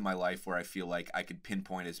moments in my life where I feel like I could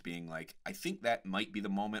pinpoint as being like, I think that might be the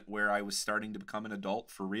moment where I was starting to become an adult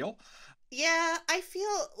for real. Yeah, I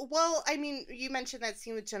feel, well, I mean, you mentioned that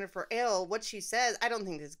scene with Jennifer Ahle. What she says, I don't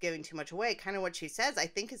think this is giving too much away. Kind of what she says, I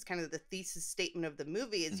think, is kind of the thesis statement of the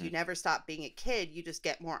movie, is you never stop being a kid, you just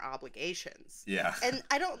get more obligations. Yeah. And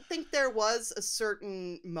I don't think there was a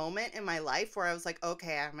certain moment in my life where I was like,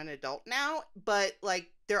 okay, I'm an adult now. But, like,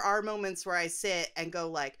 there are moments where I sit and go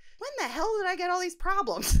like, when the hell did I get all these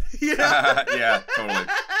problems? You know? Yeah, totally.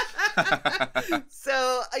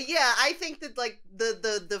 So yeah, I think that like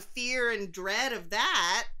the fear and dread of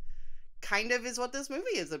that kind of is what this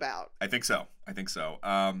movie is about. I think so.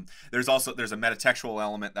 There's a metatextual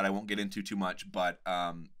element that I won't get into too much, but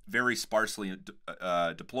very sparsely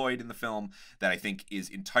deployed in the film, that I think is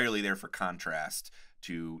entirely there for contrast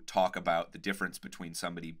to talk about the difference between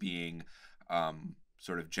somebody being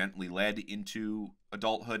sort of gently led into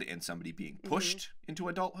adulthood and somebody being pushed into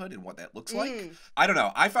adulthood and what that looks like. I don't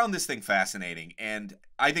know. I found this thing fascinating, and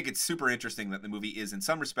I think it's super interesting that the movie is in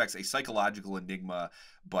some respects a psychological enigma,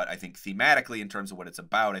 but I think thematically in terms of what it's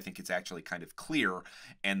about, I think it's actually kind of clear,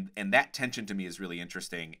 and that tension to me is really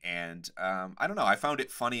interesting. And I don't know. I found it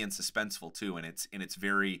funny and suspenseful too, in its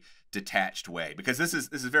very detached way, because this is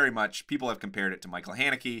very much, people have compared it to Michael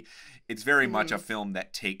Haneke. It's very much a film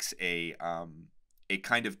that takes a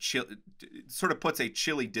kind of chill, sort of puts a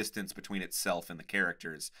chilly distance between itself and the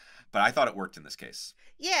characters, but I thought it worked in this case.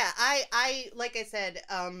 Yeah, I like I said,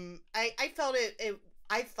 I felt it.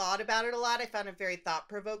 I thought about it a lot. I found it very thought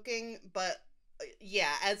provoking, but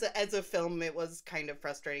yeah, as a film, it was kind of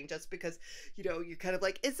frustrating, just because, you know, you're kind of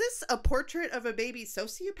like, is this a portrait of a baby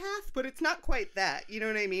sociopath? But it's not quite that. You know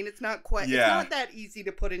what I mean? It's not quite. Yeah. It's not that easy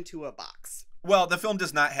to put into a box. Well, the film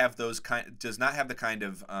does not have the kind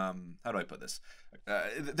of how do I put this?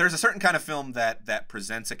 There's a certain kind of film that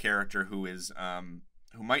presents a character who is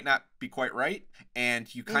who might not be quite right,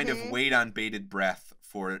 and you kind of wait on bated breath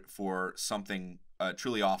for something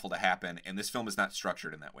truly awful to happen. And this film is not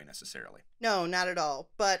structured in that way necessarily. No, not at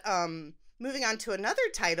all. But moving on to another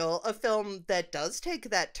title, a film that does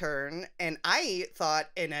take that turn, and I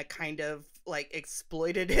thought in a kind of like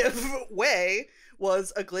exploitative way,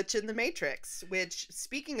 was A Glitch in the Matrix, which,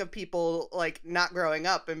 speaking of people like not growing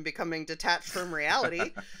up and becoming detached from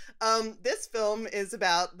reality, this film is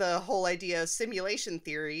about the whole idea of simulation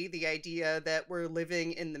theory, the idea that we're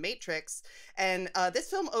living in the Matrix. And this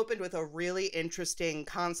film opened with a really interesting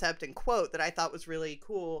concept and quote that I thought was really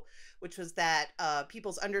cool, which was that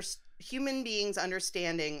human beings'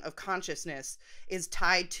 understanding of consciousness is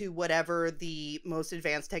tied to whatever the most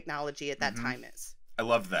advanced technology at that time is. I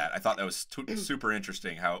loved that. I thought that was super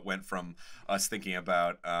interesting, how it went from us thinking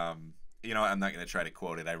about, you know, I'm not going to try to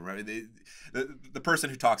quote it. I remember the person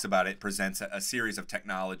who talks about it presents a series of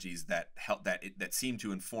technologies that help that seem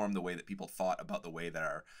to inform the way that people thought about the way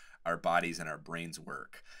that our bodies and our brains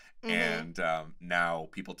work. And now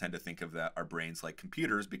people tend to think of our brains like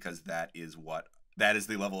computers, because that is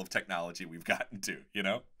the level of technology we've gotten to, you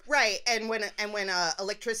know? Right. And when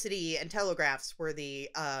electricity and telegraphs were the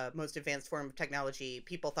most advanced form of technology,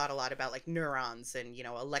 people thought a lot about like neurons and, you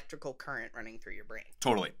know, electrical current running through your brain.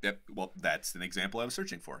 Totally. Yep. Well, that's an example I was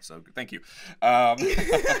searching for. So thank you. But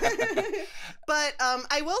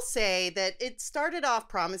I will say that it started off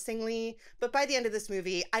promisingly, but by the end of this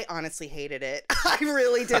movie, I honestly hated it. I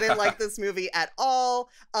really didn't like this movie at all.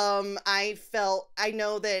 I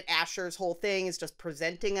know that Asher's whole thing is just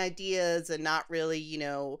presenting ideas and not really, you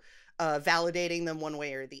know, validating them one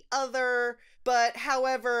way or the other. But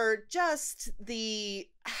however, to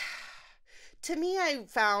me, I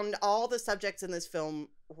found all the subjects in this film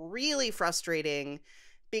really frustrating,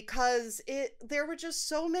 because there were just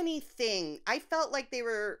so many things. I felt like they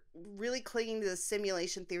were really clinging to the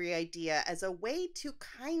simulation theory idea as a way to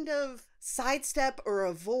kind of sidestep or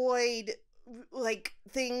avoid like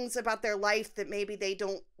things about their life that maybe they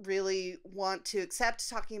don't really want to accept,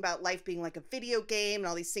 talking about life being like a video game and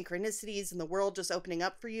all these synchronicities and the world just opening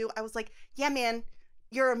up for you. I was like, yeah, man,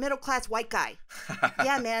 you're a middle-class white guy.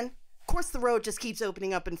 Yeah, man. Of course the road just keeps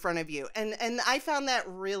opening up in front of you. And I found that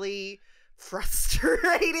really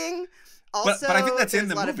frustrating. Also, but I think that's in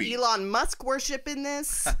the movie. movie. A lot of Elon Musk worship in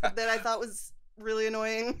this that I thought was really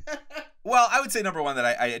annoying. Well, I would say number one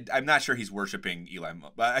that I'm not sure he's worshiping Elon,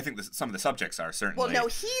 but I think some of the subjects are certainly. Well, no,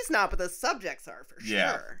 he's not, but the subjects are for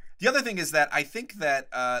sure. The other thing is that I think that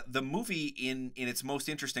the movie in its most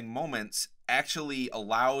interesting moments actually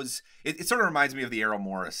allows it sort of reminds me of the Errol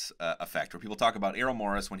Morris effect, where people talk about Errol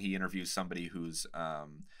Morris when he interviews somebody who's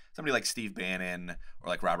somebody like Steve Bannon or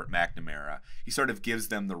like Robert McNamara. He sort of gives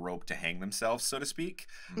them the rope to hang themselves, so to speak.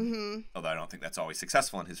 Although I don't think that's always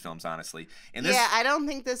successful in his films, honestly. And this, I don't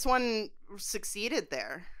think this one succeeded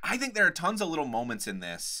there. I think there are tons of little moments in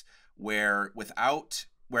this where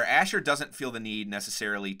Asher doesn't feel the need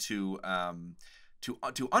necessarily to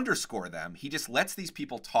underscore them. He just lets these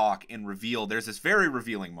people talk and reveal. There's this very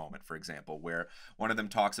revealing moment, for example, where one of them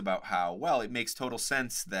talks about how, well, it makes total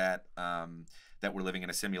sense that that we're living in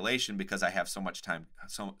a simulation because I have so much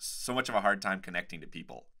of a hard time connecting to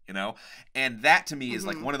people, you know? And that to me is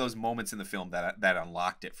like one of those moments in the film that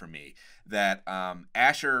unlocked it for me. That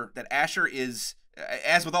Asher is,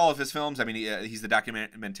 as with all of his films, I mean, he's the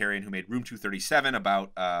documentarian who made Room 237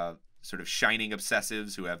 about sort of shining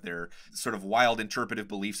obsessives who have their sort of wild interpretive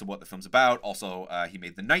beliefs of what the film's about. Also, he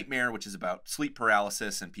made The Nightmare, which is about sleep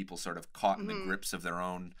paralysis and people sort of caught in the grips of their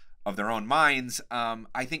own of their own minds.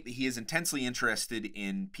 I think that he is intensely interested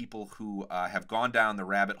in people who have gone down the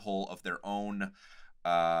rabbit hole of their own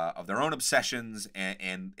obsessions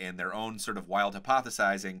and their own sort of wild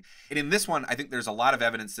hypothesizing. And in this one, I think there's a lot of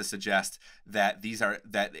evidence to suggest that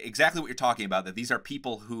that exactly what you're talking about, that these are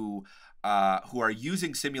people who are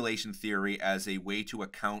using simulation theory as a way to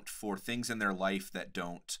account for things in their life that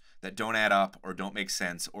don't add up or don't make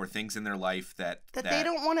sense, or things in their life that they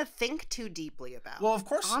don't want to think too deeply about. Well, of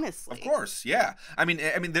course, honestly, of course, yeah. I mean,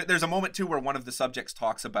 there's a moment too where one of the subjects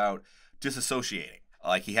talks about disassociating.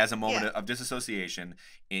 Like, he has a moment of disassociation.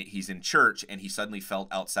 He's in church and he suddenly felt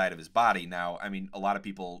outside of his body. Now, I mean, a lot of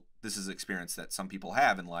people, this is an experience that some people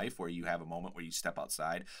have in life, where you have a moment where you step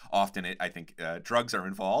outside. Often, I think drugs are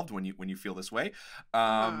involved when you feel this way,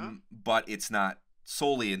 but it's not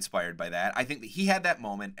solely inspired by that. I think that he had that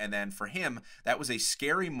moment, and then for him, that was a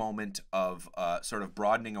scary moment of sort of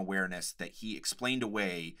broadening awareness that he explained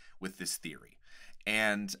away with this theory.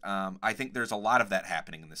 And I think there's a lot of that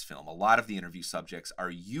happening in this film. A lot of the interview subjects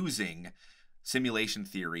are using simulation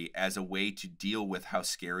theory as a way to deal with how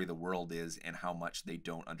scary the world is and how much they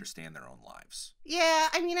don't understand their own lives. Yeah,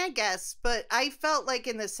 I mean, I guess, but I felt like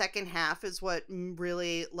in the second half is what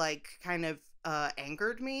really, like, kind of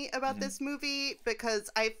angered me about this movie,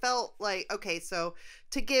 because I felt like, okay, so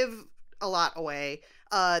to give a lot away,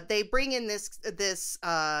 they bring in this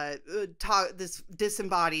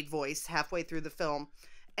disembodied voice halfway through the film,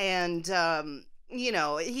 and you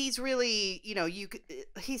know, he's really, you know,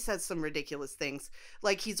 he says some ridiculous things.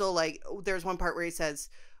 Like, he's all like, there's one part where he says,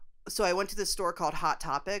 so I went to this store called Hot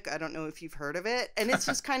Topic. I don't know if you've heard of it. And it's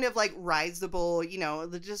just kind of like risible, you know,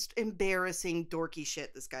 the just embarrassing dorky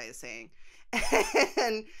shit this guy is saying.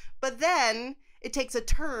 But then it takes a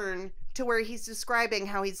turn to where he's describing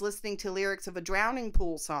how he's listening to lyrics of a Drowning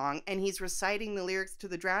Pool song, and he's reciting the lyrics to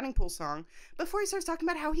the Drowning Pool song before he starts talking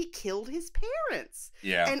about how he killed his parents.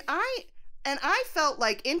 Yeah. And I felt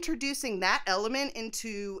like introducing that element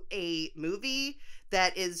into a movie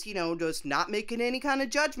that is, you know, just not making any kind of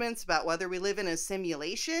judgments about whether we live in a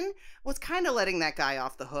simulation was kind of letting that guy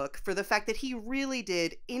off the hook for the fact that he really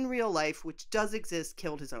did, in real life, which does exist,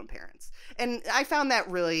 killed his own parents. And I found that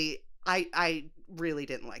really, I really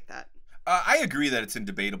didn't like that. I agree that it's in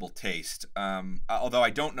debatable taste. Although I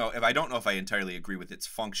don't know if I entirely agree with its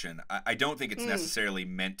function. I don't think it's necessarily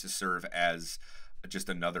meant to serve as just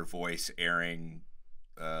another voice airing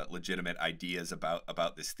legitimate ideas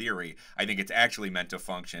about this theory. I think it's actually meant to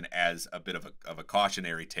function as a bit of a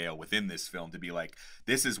cautionary tale within this film, to be like,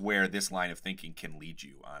 this is where this line of thinking can lead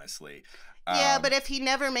you, honestly. Yeah, but if he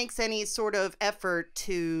never makes any sort of effort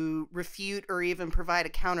to refute or even provide a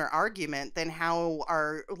counter argument, then how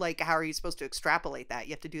are you supposed to extrapolate that?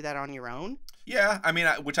 You have to do that on your own? Yeah, I mean,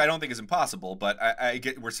 which I don't think is impossible, but I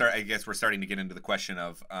guess we're starting to get into the question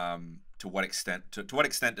of to what extent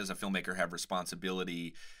does a filmmaker have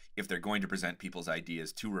responsibility if they're going to present people's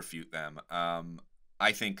ideas to refute them?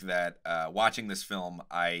 I think that watching this film,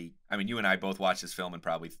 I mean, you and I both watched this film and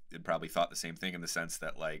probably thought the same thing, in the sense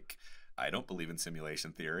that, like, I don't believe in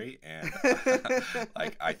simulation theory, and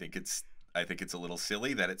like, I think it's a little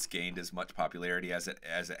silly that it's gained as much popularity as it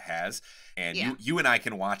has. And you and I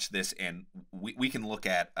can watch this, and we can look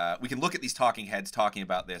at these talking heads talking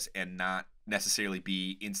about this and not necessarily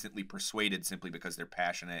be instantly persuaded simply because they're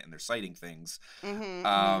passionate and they're citing things.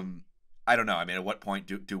 I don't know. I mean, at what point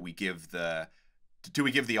do we give the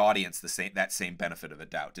audience that same benefit of a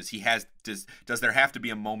doubt? Does there have to be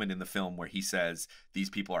a moment in the film where he says these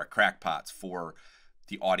people are crackpots for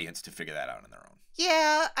the audience to figure that out on their own?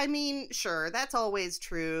 Yeah, I mean, sure, that's always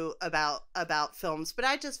true about films, but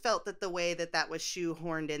I just felt that the way that was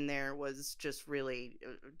shoehorned in there was just really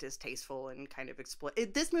distasteful and kind of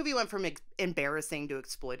this movie went from embarrassing to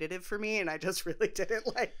exploitative for me, and I just really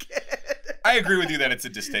didn't like it. I agree with you that it's a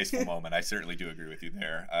distasteful moment. I certainly do agree with you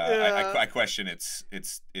there. I question its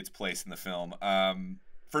place in the film.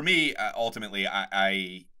 For me, ultimately,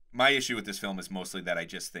 my issue with this film is mostly that I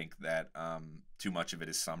just think that too much of it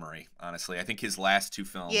is summary, honestly. I think his last two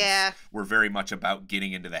films were very much about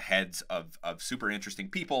getting into the heads of super interesting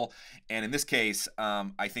people. And in this case,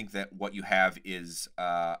 I think that what you have is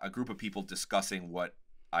a group of people discussing what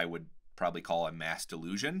I would probably call a mass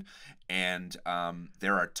delusion. And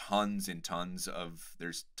there are tons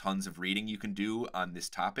of reading you can do on this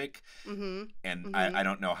topic. And I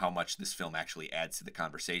don't know how much this film actually adds to the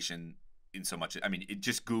conversation. In so much, I mean,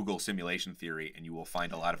 just Google simulation theory and you will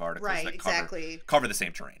find a lot of articles that cover the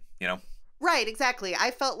same terrain, you know? Right, exactly.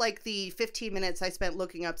 I felt like the 15 minutes I spent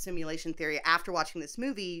looking up simulation theory after watching this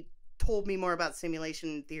movie told me more about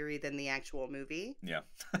simulation theory than the actual movie. Yeah.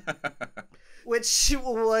 Which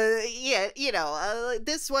was, yeah,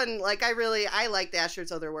 this one, like, I liked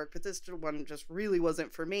Asher's other work, but this one just really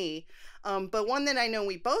wasn't for me. But one that I know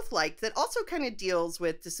we both liked that also kind of deals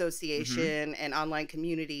with dissociation and online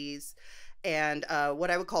communities and what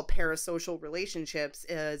I would call parasocial relationships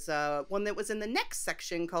is one that was in the next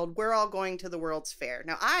section called We're All Going to the World's Fair.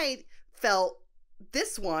 Now, I felt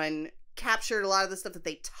this one captured a lot of the stuff that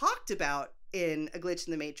they talked about in A Glitch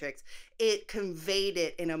in the Matrix. It conveyed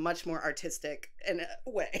it in a much more artistic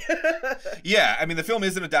way. Yeah, I mean, the film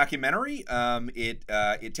isn't a documentary.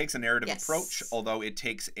 It takes a narrative approach, although it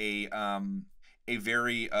takes a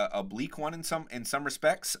very oblique one in some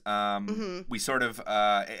respects. We sort of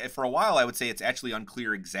for a while, I would say it's actually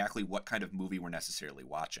unclear exactly what kind of movie we're necessarily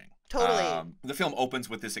watching. Totally. The film opens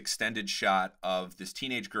with this extended shot of this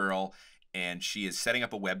teenage girl, and she is setting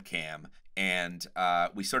up a webcam. And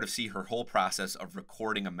we sort of see her whole process of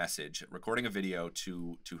recording a message, recording a video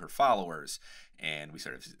to her followers. And we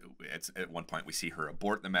sort of, at one point, we see her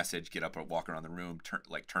abort the message, get up and walk around the room,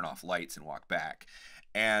 turn off lights and walk back.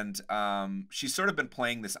 And she's sort of been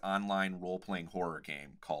playing this online role-playing horror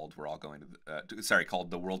game called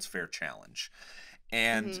called the World's Fair Challenge.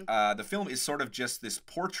 And the film is sort of just this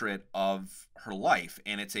portrait of her life,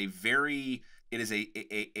 and it is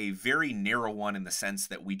a very narrow one in the sense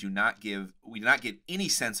that we do not get any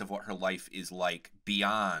sense of what her life is like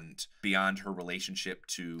beyond her relationship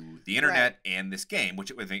to the internet and this game,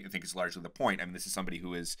 which I think is largely the point. I mean, this is somebody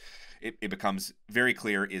who is, it becomes very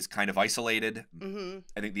clear, is kind of isolated.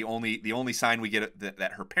 I think the only sign we get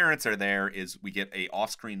that her parents are there is we get a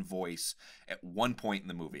off-screen voice at one point in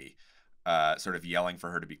the movie, sort of yelling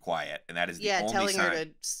for her to be quiet, and that is the only telling sign. her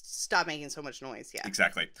to stop making so much noise. Yeah,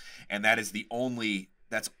 exactly. And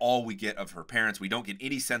that's all we get of her parents. We don't get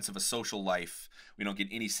any sense of a social life. We don't get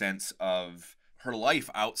any sense of her life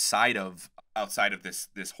outside of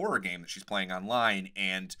this horror game that she's playing online,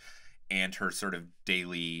 and her sort of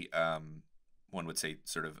daily, one would say,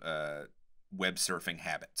 sort of web surfing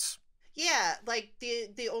habits. Yeah, like the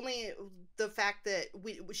fact that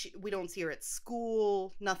we don't see her at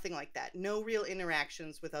school, nothing like that. No real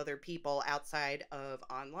interactions with other people outside of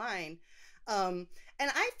online. And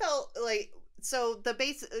I felt like, so the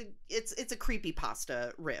base, it's a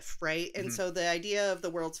creepypasta riff, right? And so the idea of the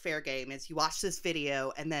World's Fair game is you watch this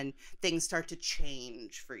video and then things start to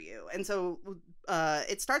change for you. And so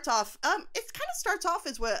it starts off, it kind of starts off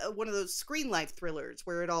as one of those screen life thrillers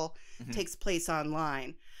where it all takes place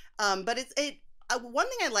online. But one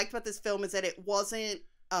thing I liked about this film is that it wasn't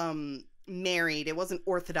married. It wasn't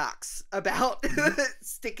orthodox about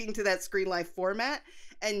sticking to that screen life format.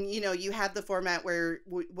 And, you have the format where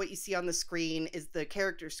what you see on the screen is the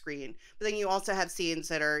character screen. But then you also have scenes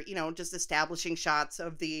that are, just establishing shots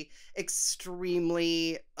of the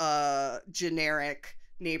extremely generic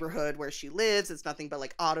neighborhood where she lives. It's nothing but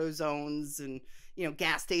like auto zones and,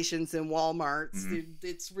 gas stations and Walmarts.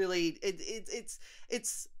 It's really,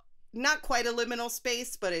 it's not quite a liminal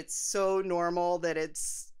space, but it's so normal that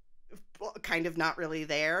it's kind of not really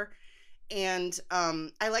there. And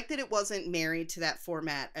I liked that it wasn't married to that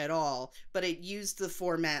format at all, but it used the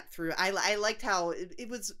format through. I liked how it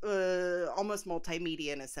was almost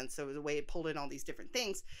multimedia in a sense. So it was a way it pulled in all these different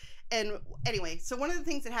things. And anyway, so one of the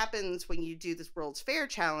things that happens when you do this World's Fair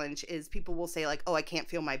challenge is people will say like, oh, I can't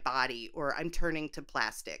feel my body, or I'm turning to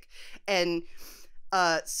plastic. And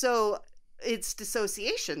so it's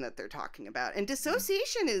dissociation that they're talking about. And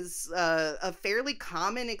dissociation is a fairly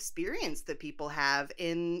common experience that people have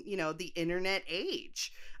in, the internet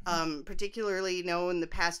age. Particularly, in the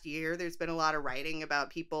past year, there's been a lot of writing about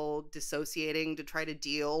people dissociating to try to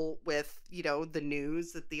deal with, the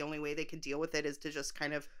news, that the only way they can deal with it is to just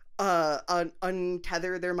kind of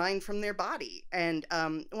untether their mind from their body. And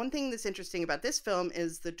one thing that's interesting about this film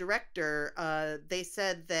is the director, they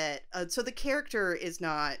said that, so the character is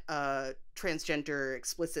not transgender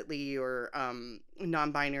explicitly or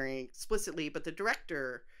non-binary explicitly, but the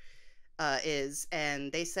director is,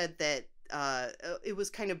 and they said that it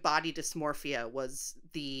was kind of body dysmorphia was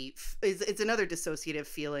it's another dissociative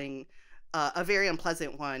feeling, a very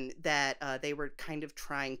unpleasant one that they were kind of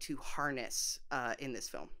trying to harness in this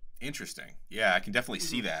film. Interesting. Yeah, I can definitely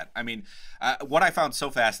see that. I mean, what I found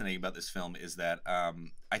so fascinating about this film is that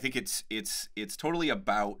I think it's totally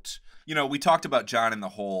about, we talked about John in the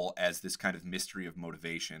Hole as this kind of mystery of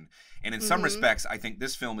motivation, and in some respects, I think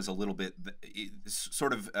this film is a little bit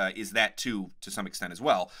is that too, to some extent as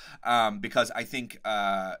well, because I think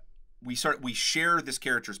we share this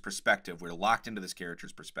character's perspective. We're locked into this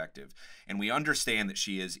character's perspective, and we understand that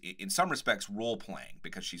she is, in some respects, role playing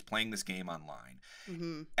because she's playing this game online.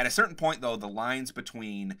 Mm-hmm. At a certain point, though, the lines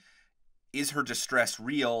between is her distress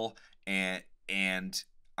real and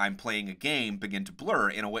I'm playing a game begin to blur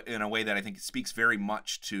in a way that I think speaks very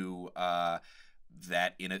much to our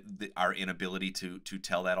inability to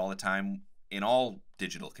tell that all the time in all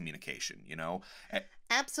digital communication, you know?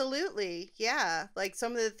 Absolutely. Yeah. Like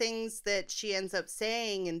some of the things that she ends up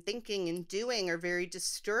saying and thinking and doing are very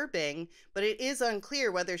disturbing, but it is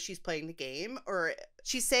unclear whether she's playing the game or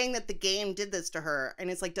she's saying that the game did this to her.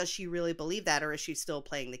 And it's like, does she really believe that, or is she still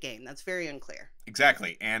playing the game? That's very unclear.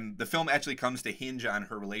 Exactly. And the film actually comes to hinge on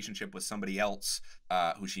her relationship with somebody else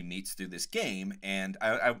who she meets through this game. And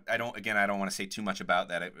I don't want to say too much about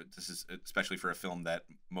that. This is especially for a film that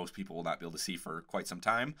most people will not be able to see for quite some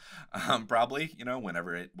time, probably, you know,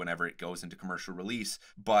 whenever it goes into commercial release.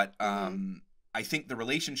 But I think the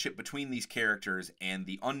relationship between these characters and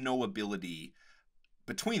the unknowability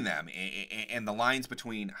between them and the lines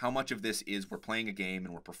between how much of this is we're playing a game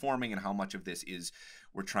and we're performing and how much of this is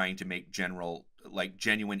we're trying to make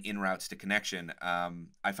genuine in routes to connection,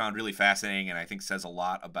 I found really fascinating, and I think says a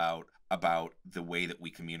lot about the way that we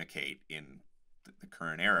communicate in the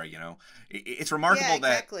current era. You know, it's remarkable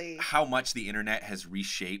that how much the internet has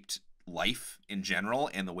reshaped life in general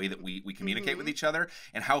and the way that we communicate with each other,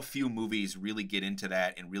 and how few movies really get into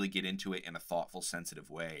that and really get into it in a thoughtful, sensitive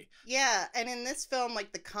way. Yeah, and in this film,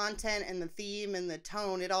 like the content and the theme and the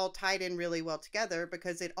tone, it all tied in really well together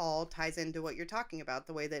because it all ties into what you're talking about,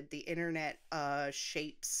 the way that the internet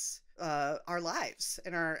shapes our lives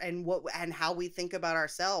and how we think about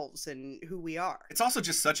ourselves and who we are. It's also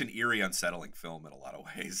just such an eerie, unsettling film in a lot of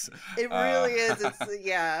ways. It really is. It's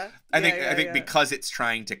I think because it's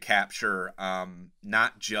trying to capture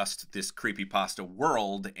not just this creepypasta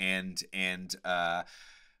world and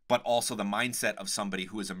but also the mindset of somebody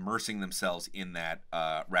who is immersing themselves in that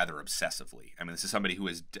rather obsessively. I mean, this is somebody who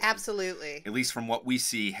is absolutely, at least from what we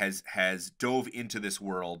see, has dove into this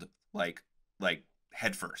world like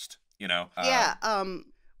headfirst. You know?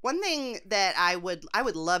 One thing that I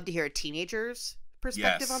would love to hear a teenager's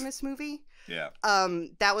perspective on this movie. Yeah.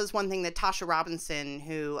 That was one thing that Tasha Robinson,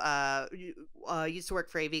 who used to work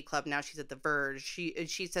for AV Club, now she's at The Verge.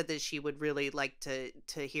 She said that she would really like to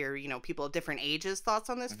hear, you know, people of different ages' thoughts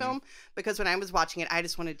on this film, because when I was watching it, I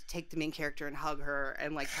just wanted to take the main character and hug her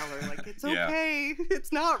and like tell her like it's okay,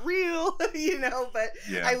 it's not real, you know. But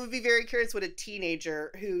I would be very curious what a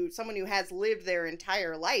teenager someone who has lived their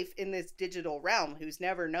entire life in this digital realm, who's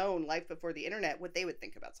never known life before the internet, what they would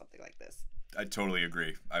think about something like this. I totally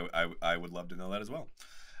agree. I would love to know that as well.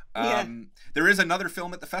 There is another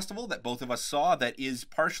film at the festival that both of us saw that is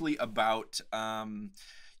partially about,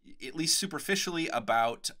 at least superficially,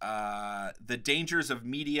 about the dangers of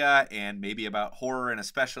media and maybe about horror and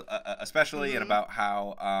especially and about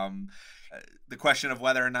how the question of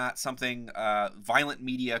whether or not something violent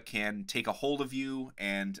media can take a hold of you,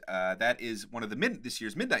 and that is one of this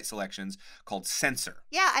year's midnight selections called Censor.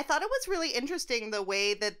 Yeah, I thought it was really interesting the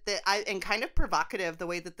way that and kind of provocative the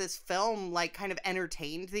way that this film like kind of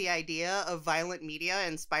entertained the idea of violent media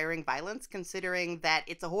inspiring violence, considering that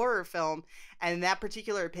it's a horror film, and that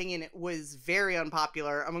particular opinion was very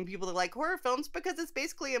unpopular among people that like horror films because it's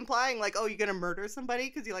basically implying like, oh, you're gonna murder somebody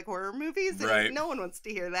because you like horror movies, and right. No one wants to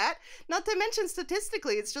hear that. Not to mention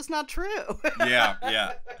statistically, it's just not true.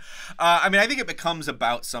 Yeah. I mean, I think it becomes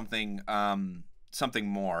about something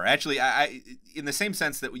more. Actually, I in the same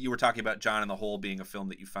sense that you were talking about John and the Hole being a film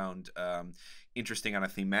that you found interesting on a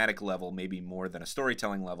thematic level, maybe more than a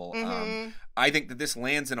storytelling level. I think that this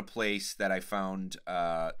lands in a place that I found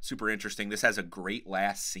super interesting. This has a great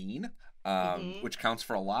last scene, which counts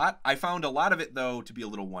for a lot. I found a lot of it, though, to be a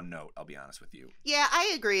little one note, I'll be honest with you. Yeah,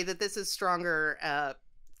 I agree that this is stronger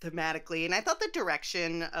thematically, and I thought the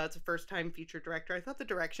direction, it's a first-time feature director, I thought the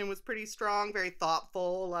direction was pretty strong, very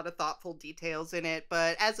thoughtful, a lot of thoughtful details in it,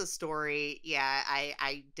 but as a story, I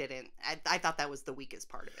thought that was the weakest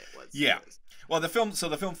part of it. Well, the film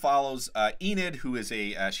follows Enid, who is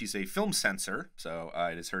she's a film censor, so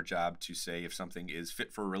it is her job to say if something is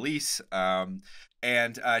fit for release,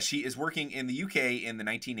 and she is working in the UK in the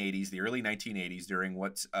 1980s, the early 1980s, during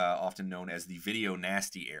what's often known as the video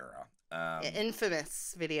nasty era.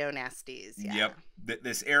 Infamous video nasties. Yep.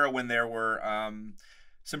 This era when there were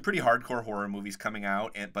some pretty hardcore horror movies coming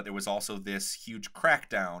out, but there was also this huge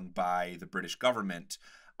crackdown by the British government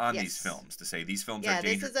on these films to say these films are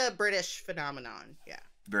dangerous. Yeah, this is a British phenomenon. Yeah.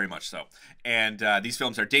 Very much so. And these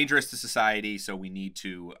films are dangerous to society, so we need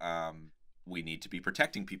to be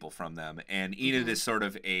protecting people from them. And Enid is sort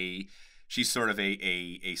of she's sort of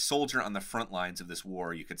a soldier on the front lines of this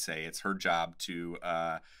war, you could say. It's her job to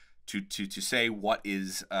say what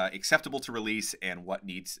is acceptable to release and what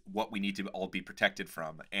we need to all be protected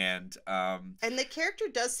from. And the character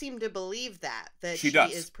does seem to believe that she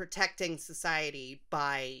is protecting society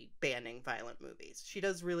by banning violent movies. She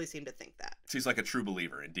does really seem to think that. She's like a true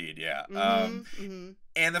believer, indeed. Yeah. Mm-hmm.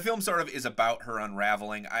 And the film sort of is about her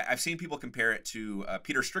unraveling. I've seen people compare it to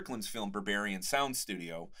Peter Strickland's film Berberian Sound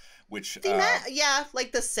Studio, which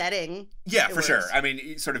like the setting. Yeah, for sure. I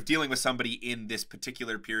mean, sort of dealing with somebody in this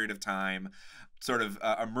particular period of time, sort of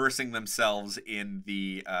immersing themselves in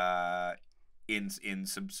the in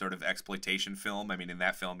some sort of exploitation film. I mean, in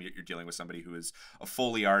that film, you're dealing with somebody who is a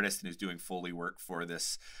Foley artist and is doing Foley work for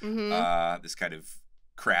this this kind of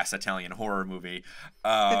crass Italian horror movie.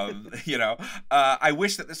 I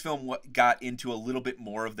wish that this film got into a little bit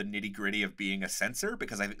more of the nitty gritty of being a censor,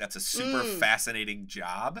 because I think that's a super fascinating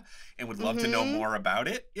job and would love to know more about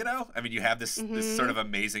it. I mean, you have this sort of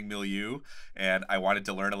amazing milieu, and I wanted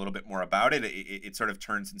to learn a little bit more about it. It sort of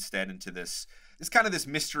turns instead into this kind of this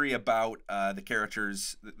mystery about the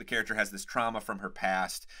characters. The character has this trauma from her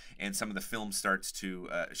past, and some of the film starts to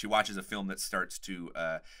she watches a film that starts to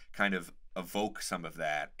kind of evoke some of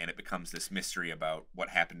that, and it becomes this mystery about what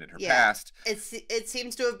happened in her past. It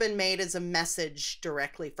seems to have been made as a message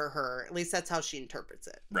directly for her. At least that's how she interprets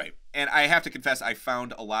it. Right. And I have to confess, I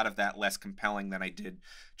found a lot of that less compelling than I did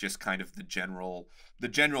just kind of the general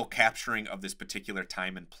capturing of this particular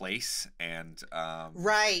time and place. And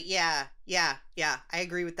right. Yeah. I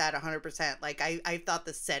agree with that 100%. Like I thought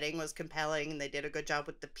the setting was compelling, and they did a good job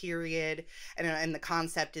with the period, and the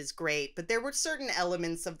concept is great. But there were certain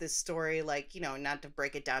elements of this story, like, not to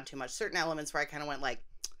break it down too much, certain elements where I kind of went like,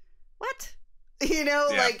 what?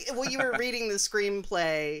 Like when you were reading the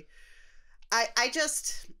screenplay, I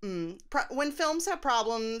just when films have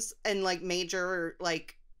problems and like major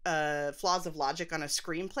like flaws of logic on a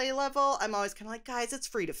screenplay level, I'm always kind of like, guys, it's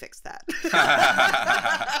free to fix that.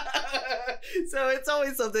 So it's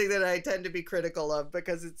always something that I tend to be critical of,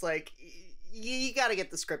 because it's like you got to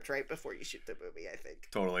get the script right before you shoot the movie, I think.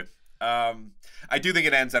 Totally. I do think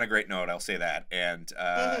it ends on a great note, I'll say that. And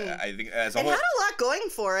I think as a whole, it had a lot going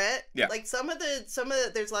for it. Yeah. Like some of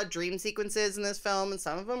the there's a lot of dream sequences in this film, and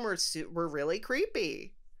some of them were really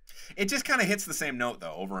creepy. It just kind of hits the same note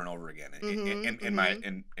though over and over again. In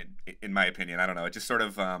my opinion, I don't know. It just sort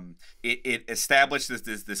of it establishes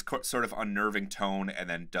this sort of unnerving tone, and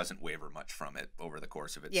then doesn't waver much from it over the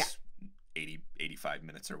course of its 85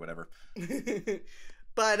 minutes or whatever.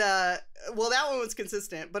 But well, that one was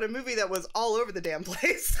consistent. But a movie that was all over the damn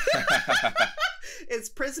place is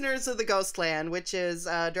Prisoners of the Ghostland, which is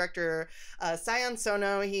director Sion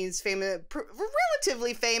Sono. He's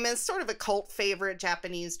relatively famous, sort of a cult favorite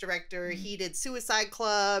Japanese director. He did Suicide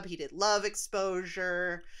Club. He did Love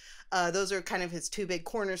Exposure. Those are kind of his two big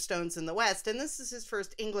cornerstones in the West. And this is his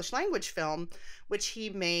first English language film, which he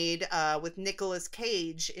made with Nicolas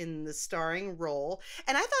Cage in the starring role.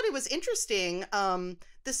 And I thought it was interesting.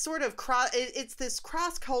 This sort of it's this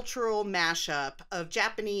cross-cultural mashup of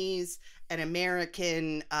Japanese and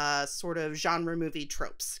American sort of genre movie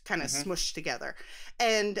tropes kind of smushed together.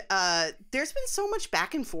 And there's been so much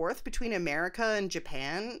back and forth between America and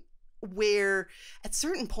Japan, where at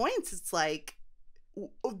certain points it's like,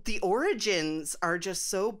 the origins are just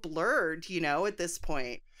so blurred, at this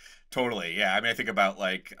point. Totally. Yeah. I mean, I think about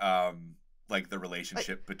like the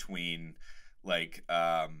relationship between Lucas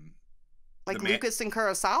and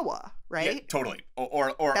Kurosawa, right? Yeah, totally.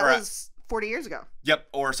 Or that was 40 years ago. Yep.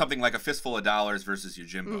 Or something like A Fistful of Dollars versus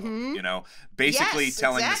Yojimbo, basically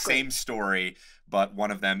telling the same story, but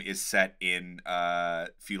one of them is set in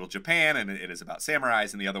feudal Japan, and it is about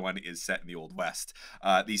samurais, and the other one is set in the Old West.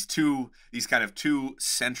 These kind of two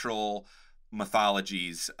central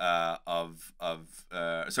mythologies of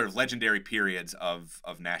sort of legendary periods of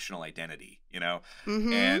national identity, and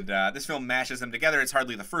this film mashes them together. It's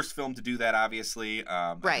hardly the first film to do that, obviously.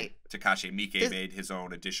 Right. Takashi Miike made his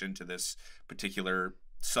own addition to this particular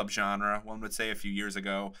subgenre, one would say, a few years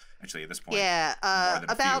ago. Actually, at this point,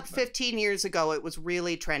 about 15 years ago, it was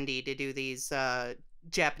really trendy to do these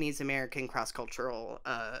Japanese American cross-cultural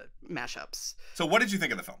mashups. So what did you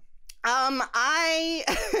think of the film? I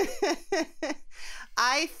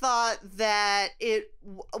thought that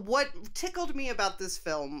what tickled me about this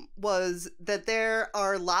film was that there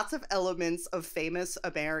are lots of elements of famous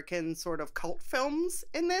American sort of cult films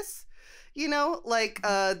in this. Like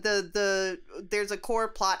there's a core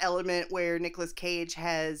plot element where Nicolas Cage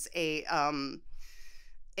has a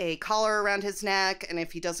collar around his neck, and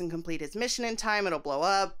if he doesn't complete his mission in time, it'll blow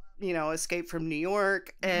up. Escape from New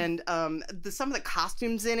York, and some of the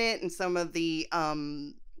costumes in it and some of the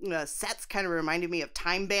sets kind of reminded me of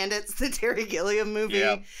Time Bandits, the Terry Gilliam movie.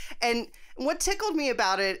 Yeah. And what tickled me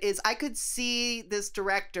about it is I could see this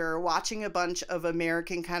director watching a bunch of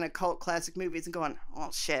American kind of cult classic movies and going, oh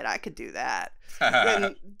shit, I could do that.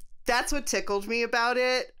 And that's what tickled me about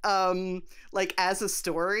it. Like as a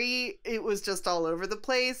story, it was just all over the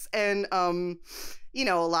place. And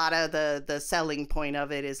a lot of the selling point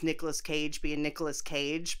of it is Nicolas Cage being Nicolas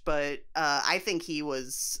Cage, but I think he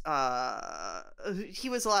was a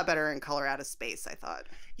lot better in Color Out of Space, I thought.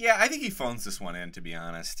 Yeah, I think he phones this one in, to be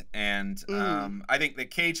honest. And I think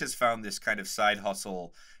that Cage has found this kind of side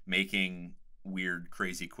hustle making weird,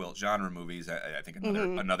 crazy quilt genre movies. I think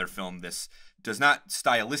another film this does not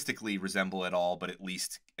stylistically resemble at all, but at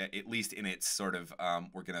least in its sort of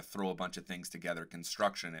we're going to throw a bunch of things together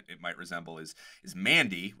construction it might resemble is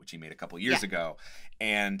Mandy, which he made a couple years ago.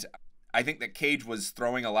 And I think that Cage was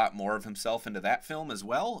throwing a lot more of himself into that film as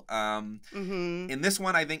well. In this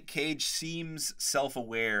one, I think Cage seems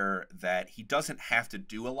self-aware that he doesn't have to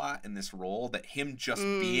do a lot in this role, that him just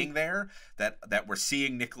being there, that we're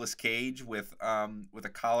seeing Nicolas Cage with a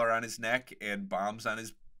collar on his neck and bombs on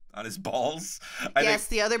his balls. I think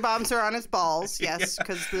the other bombs are on his balls. Yes,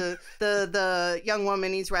 because the young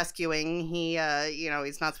woman he's rescuing,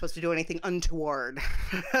 he's not supposed to do anything untoward.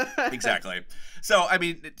 Exactly. So, I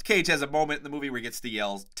mean, Cage has a moment in the movie where he gets to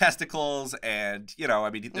yell testicles, and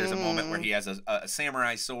there's a moment where he has a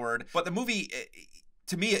samurai sword. But the movie,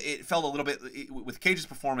 to me, it felt a little bit, with Cage's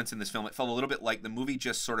performance in this film, it felt a little bit like the movie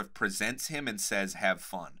just sort of presents him and says, have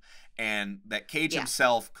fun. And that Cage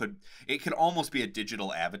himself could almost be a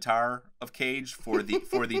digital avatar of Cage for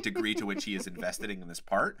the degree to which he is invested in this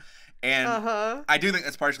part. And I do think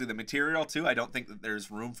that's partially the material too. I don't think that there's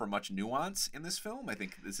room for much nuance in this film. I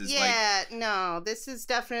think this is this is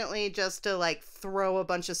definitely just to like throw a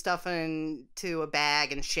bunch of stuff into a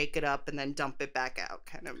bag and shake it up and then dump it back out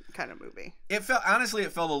kind of movie. It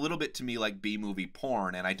felt a little bit to me like B-movie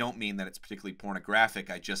porn, and I don't mean that it's particularly pornographic.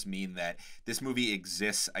 I just mean that this movie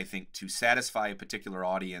exists, I think, to satisfy a particular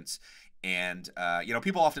audience. And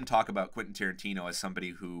people often talk about Quentin Tarantino as somebody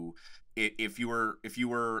who, if you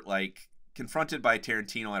were like confronted by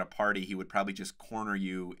Tarantino at a party, he would probably just corner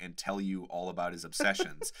you and tell you all about his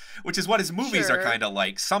obsessions, which is what his movies are kind of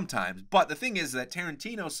like sometimes. But the thing is that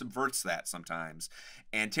Tarantino subverts that sometimes,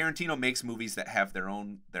 and Tarantino makes movies that have their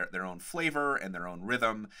own flavor and their own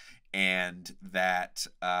rhythm, and that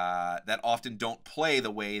often don't play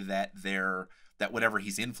the way that whatever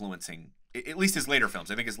he's influencing. At least his later films.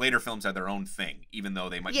 I think his later films are their own thing, even though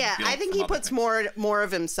they might be built I think he puts more of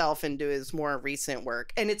himself into his more recent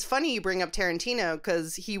work. And it's funny you bring up Tarantino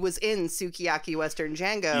because he was in Sukiyaki Western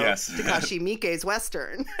Django, Takashi Miike's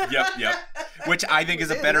Western. Yep. Which I think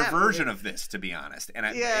is a better version of this, to be honest. And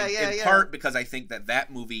in part because I think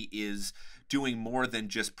that movie is doing more than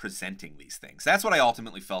just presenting these things. That's what I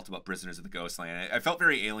ultimately felt about Prisoners of the Ghostland. I felt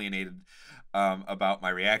very alienated about my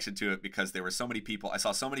reaction to it because there were so many people. I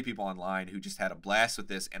saw so many people online who just had a blast with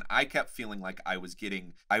this, and I kept feeling like I was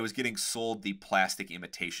getting sold the plastic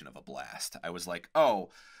imitation of a blast. I was like, oh,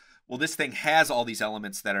 well, this thing has all these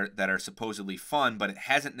elements that are supposedly fun, but it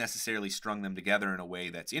hasn't necessarily strung them together in a way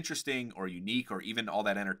that's interesting or unique or even all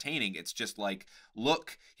that entertaining. It's just like,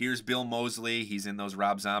 look, here's Bill Moseley. He's in those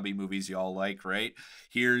Rob Zombie movies y'all like, right?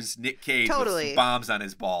 Here's Nick Cage with bombs on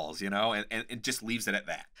his balls, and it just leaves it at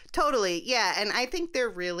that. Totally, yeah. And I think there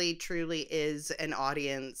really, truly is an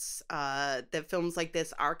audience that films like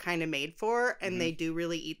this are kind of made for, and they do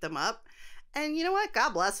really eat them up. And you know what? God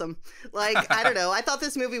bless them. Like, I don't know. I thought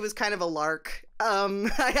this movie was kind of a lark.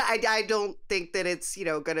 I don't think that it's,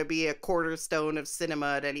 going to be a cornerstone of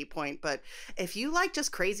cinema at any point. But if you like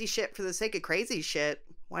just crazy shit for the sake of crazy shit,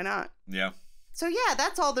 why not? Yeah. So yeah,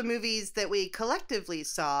 that's all the movies that we collectively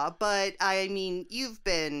saw. But I mean, you've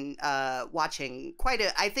been watching quite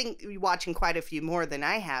a few more than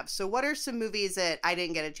I have. So what are some movies that I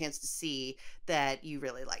didn't get a chance to see that you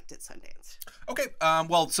really liked at Sundance? Okay.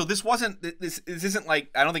 Well, so this isn't like,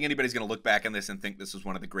 I don't think anybody's going to look back on this and think this was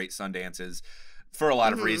one of the great Sundances. For a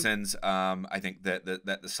lot of reasons. I think that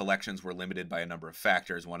the selections were limited by a number of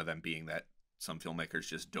factors. One of them being that some filmmakers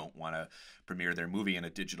just don't want to premiere their movie in a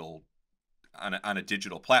digital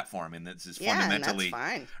platform, and this is fundamentally and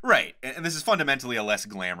that's fine. Right, and this is fundamentally a less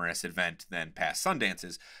glamorous event than past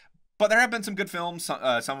Sundances. But there have been some good films,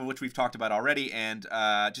 some of which we've talked about already, and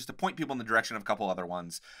just to point people in the direction of a couple other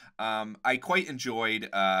ones, I quite enjoyed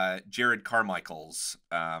Jared Carmichael's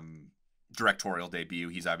directorial debut.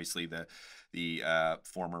 He's obviously the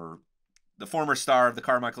the former star of the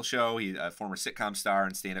Carmichael Show. He's a former sitcom star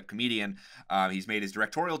and stand-up comedian. He's made his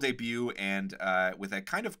directorial debut, and with a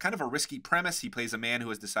kind of a risky premise. He plays a man who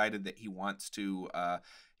has decided that he wants to.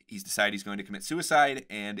 He's decided he's going to commit suicide,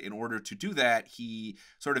 and in order to do that, he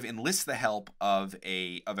sort of enlists the help of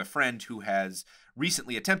a friend who has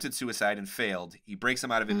recently attempted suicide and failed. He breaks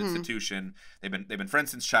him out of his institution. They've been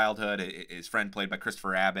friends since childhood. His friend, played by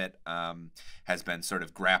Christopher Abbott, has been sort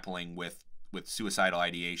of grappling with suicidal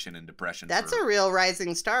ideation and depression. That's a real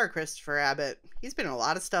rising star, Christopher Abbott. He's been in a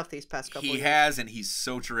lot of stuff these past couple years. He has, and he's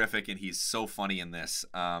so terrific, and he's so funny in this.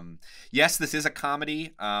 Yes, this is a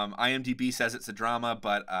comedy. IMDb says it's a drama,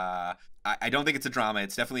 but I don't think it's a drama.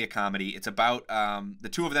 It's definitely a comedy. It's about the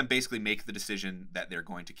two of them basically make the decision that they're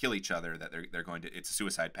going to kill each other, that they're going to. It's a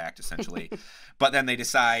suicide pact, essentially. But then they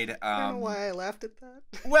decide. I don't know why I laughed at that.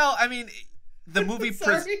 Well, I mean, the movie.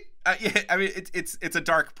 Sorry. Yeah, I mean, it's a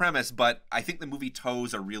dark premise, but I think the movie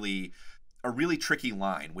toes a really tricky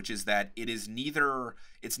line, which is that it's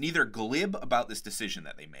neither glib about this decision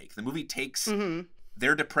that they make. The movie takes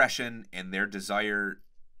their depression and their desire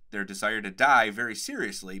to die very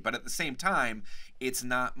seriously, but at the same time, it's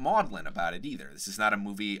not maudlin about it either. This is not a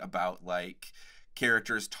movie about like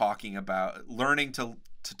characters talking about learning to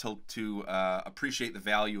appreciate the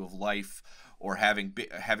value of life, or having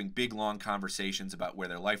big long conversations about where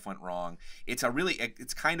their life went wrong. It's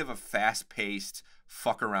kind of a fast-paced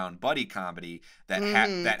fuck around buddy comedy that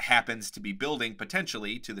that happens to be building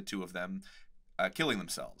potentially to the two of them killing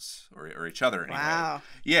themselves or each other anyway. Wow.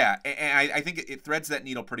 Yeah, and I think it threads that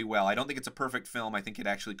needle pretty well. I don't think it's a perfect film. I think it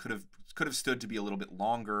actually could have stood to be a little bit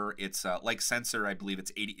longer. It's like Censor, I believe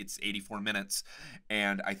it's 84 minutes,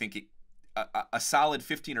 and I think a solid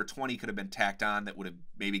 15 or 20 could have been tacked on that would have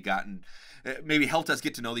maybe helped us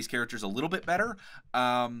get to know these characters a little bit better.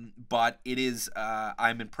 But it is,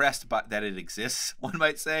 I'm impressed that it exists, one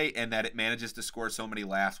might say, and that it manages to score so many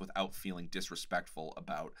laughs without feeling disrespectful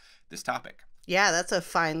about this topic. Yeah, that's a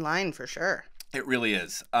fine line for sure. It really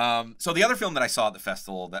is. So the other film that I saw at the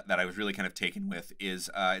festival that I was really kind of taken with is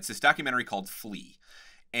it's this documentary called Flee.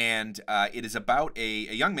 And it is about a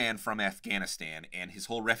young man from Afghanistan and his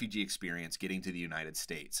whole refugee experience getting to the United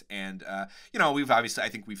States. And, I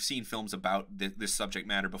think we've seen films about this subject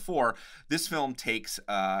matter before. This film takes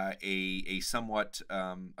a somewhat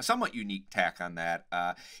unique tack on that,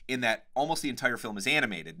 in that almost the entire film is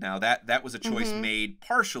animated. Now, that was a choice made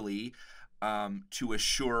partially to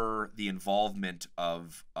assure the involvement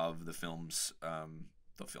of the film's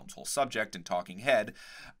whole subject and talking head,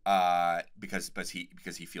 because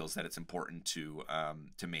he feels that it's important to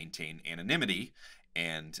maintain anonymity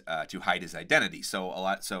and to hide his identity.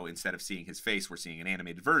 So instead of seeing his face, we're seeing an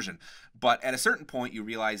animated version. But at a certain point, you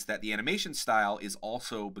realize that the animation style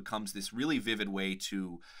becomes this really vivid way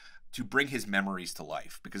to bring his memories to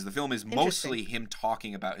life, because the film is mostly him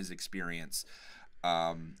talking about his experience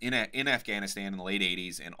in Afghanistan in the late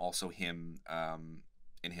 80s, and also him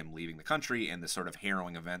leaving the country and the sort of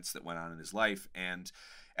harrowing events that went on in his life. And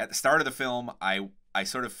at the start of the film, I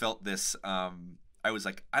sort of felt this, I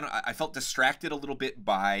felt distracted a little bit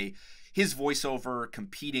by his voiceover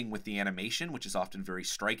competing with the animation, which is often very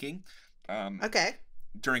striking. Okay.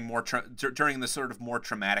 During the sort of more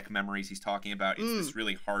traumatic memories he's talking about, it's this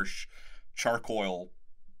really harsh charcoal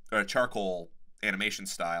animation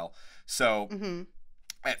style. So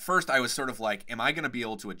at first I was sort of like, am I going to be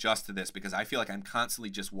able to adjust to this? Because I feel like I'm constantly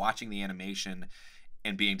just watching the animation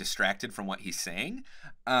and being distracted from what he's saying.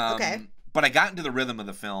 Okay. But I got into the rhythm of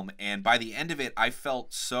the film, and by the end of it, I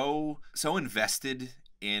felt so invested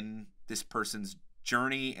in this person's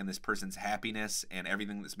journey and this person's happiness and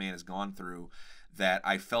everything this man has gone through, that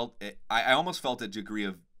I almost felt a degree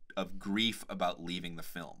of grief about leaving the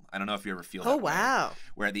film. I don't know if you ever feel that way. Wow.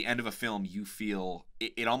 Where at the end of a film, you feel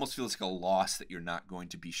it almost feels like a loss that you're not going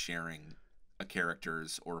to be sharing a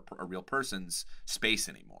character's or a real person's space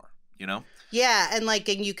anymore, you know? Yeah, and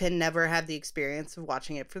you can never have the experience of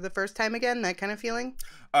watching it for the first time again, that kind of feeling?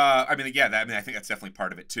 I think that's definitely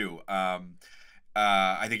part of it too.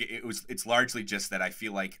 I think it's largely just that I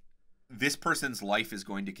feel like this person's life is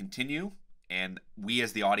going to continue, and we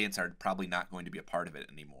as the audience are probably not going to be a part of it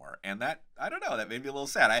anymore. And that, I don't know, that made me a little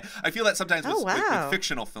sad. I feel that sometimes with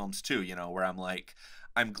fictional films too, where I'm like,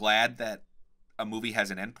 I'm glad that a movie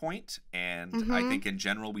has an endpoint, and I think in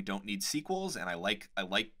general we don't need sequels, and I like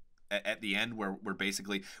at the end where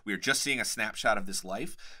we're just seeing a snapshot of this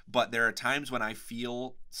life. But there are times when I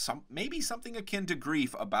feel maybe something akin to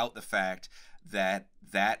grief about the fact that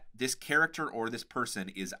this character or this person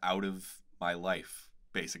is out of my life,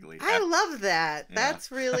 basically. I love that. Yeah.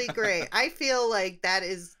 That's really great. I feel like that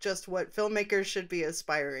is just what filmmakers should be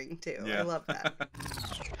aspiring to. Yeah. I love that.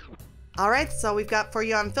 All right, that's all we've got for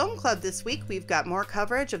you on Film Club this week. We've got more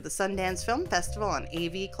coverage of the Sundance Film Festival on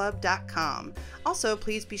avclub.com. Also,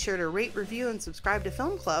 please be sure to rate, review, and subscribe to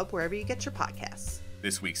Film Club wherever you get your podcasts.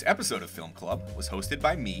 This week's episode of Film Club was hosted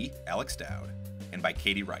by me, Alex Dowd, and by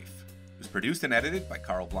Katie Rife. It was produced and edited by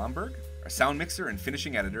Carl Blomberg. Our sound mixer and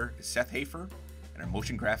finishing editor is Seth Hafer, and our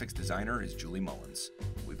motion graphics designer is Julie Mullins.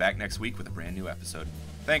 We'll be back next week with a brand new episode.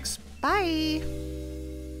 Thanks. Bye.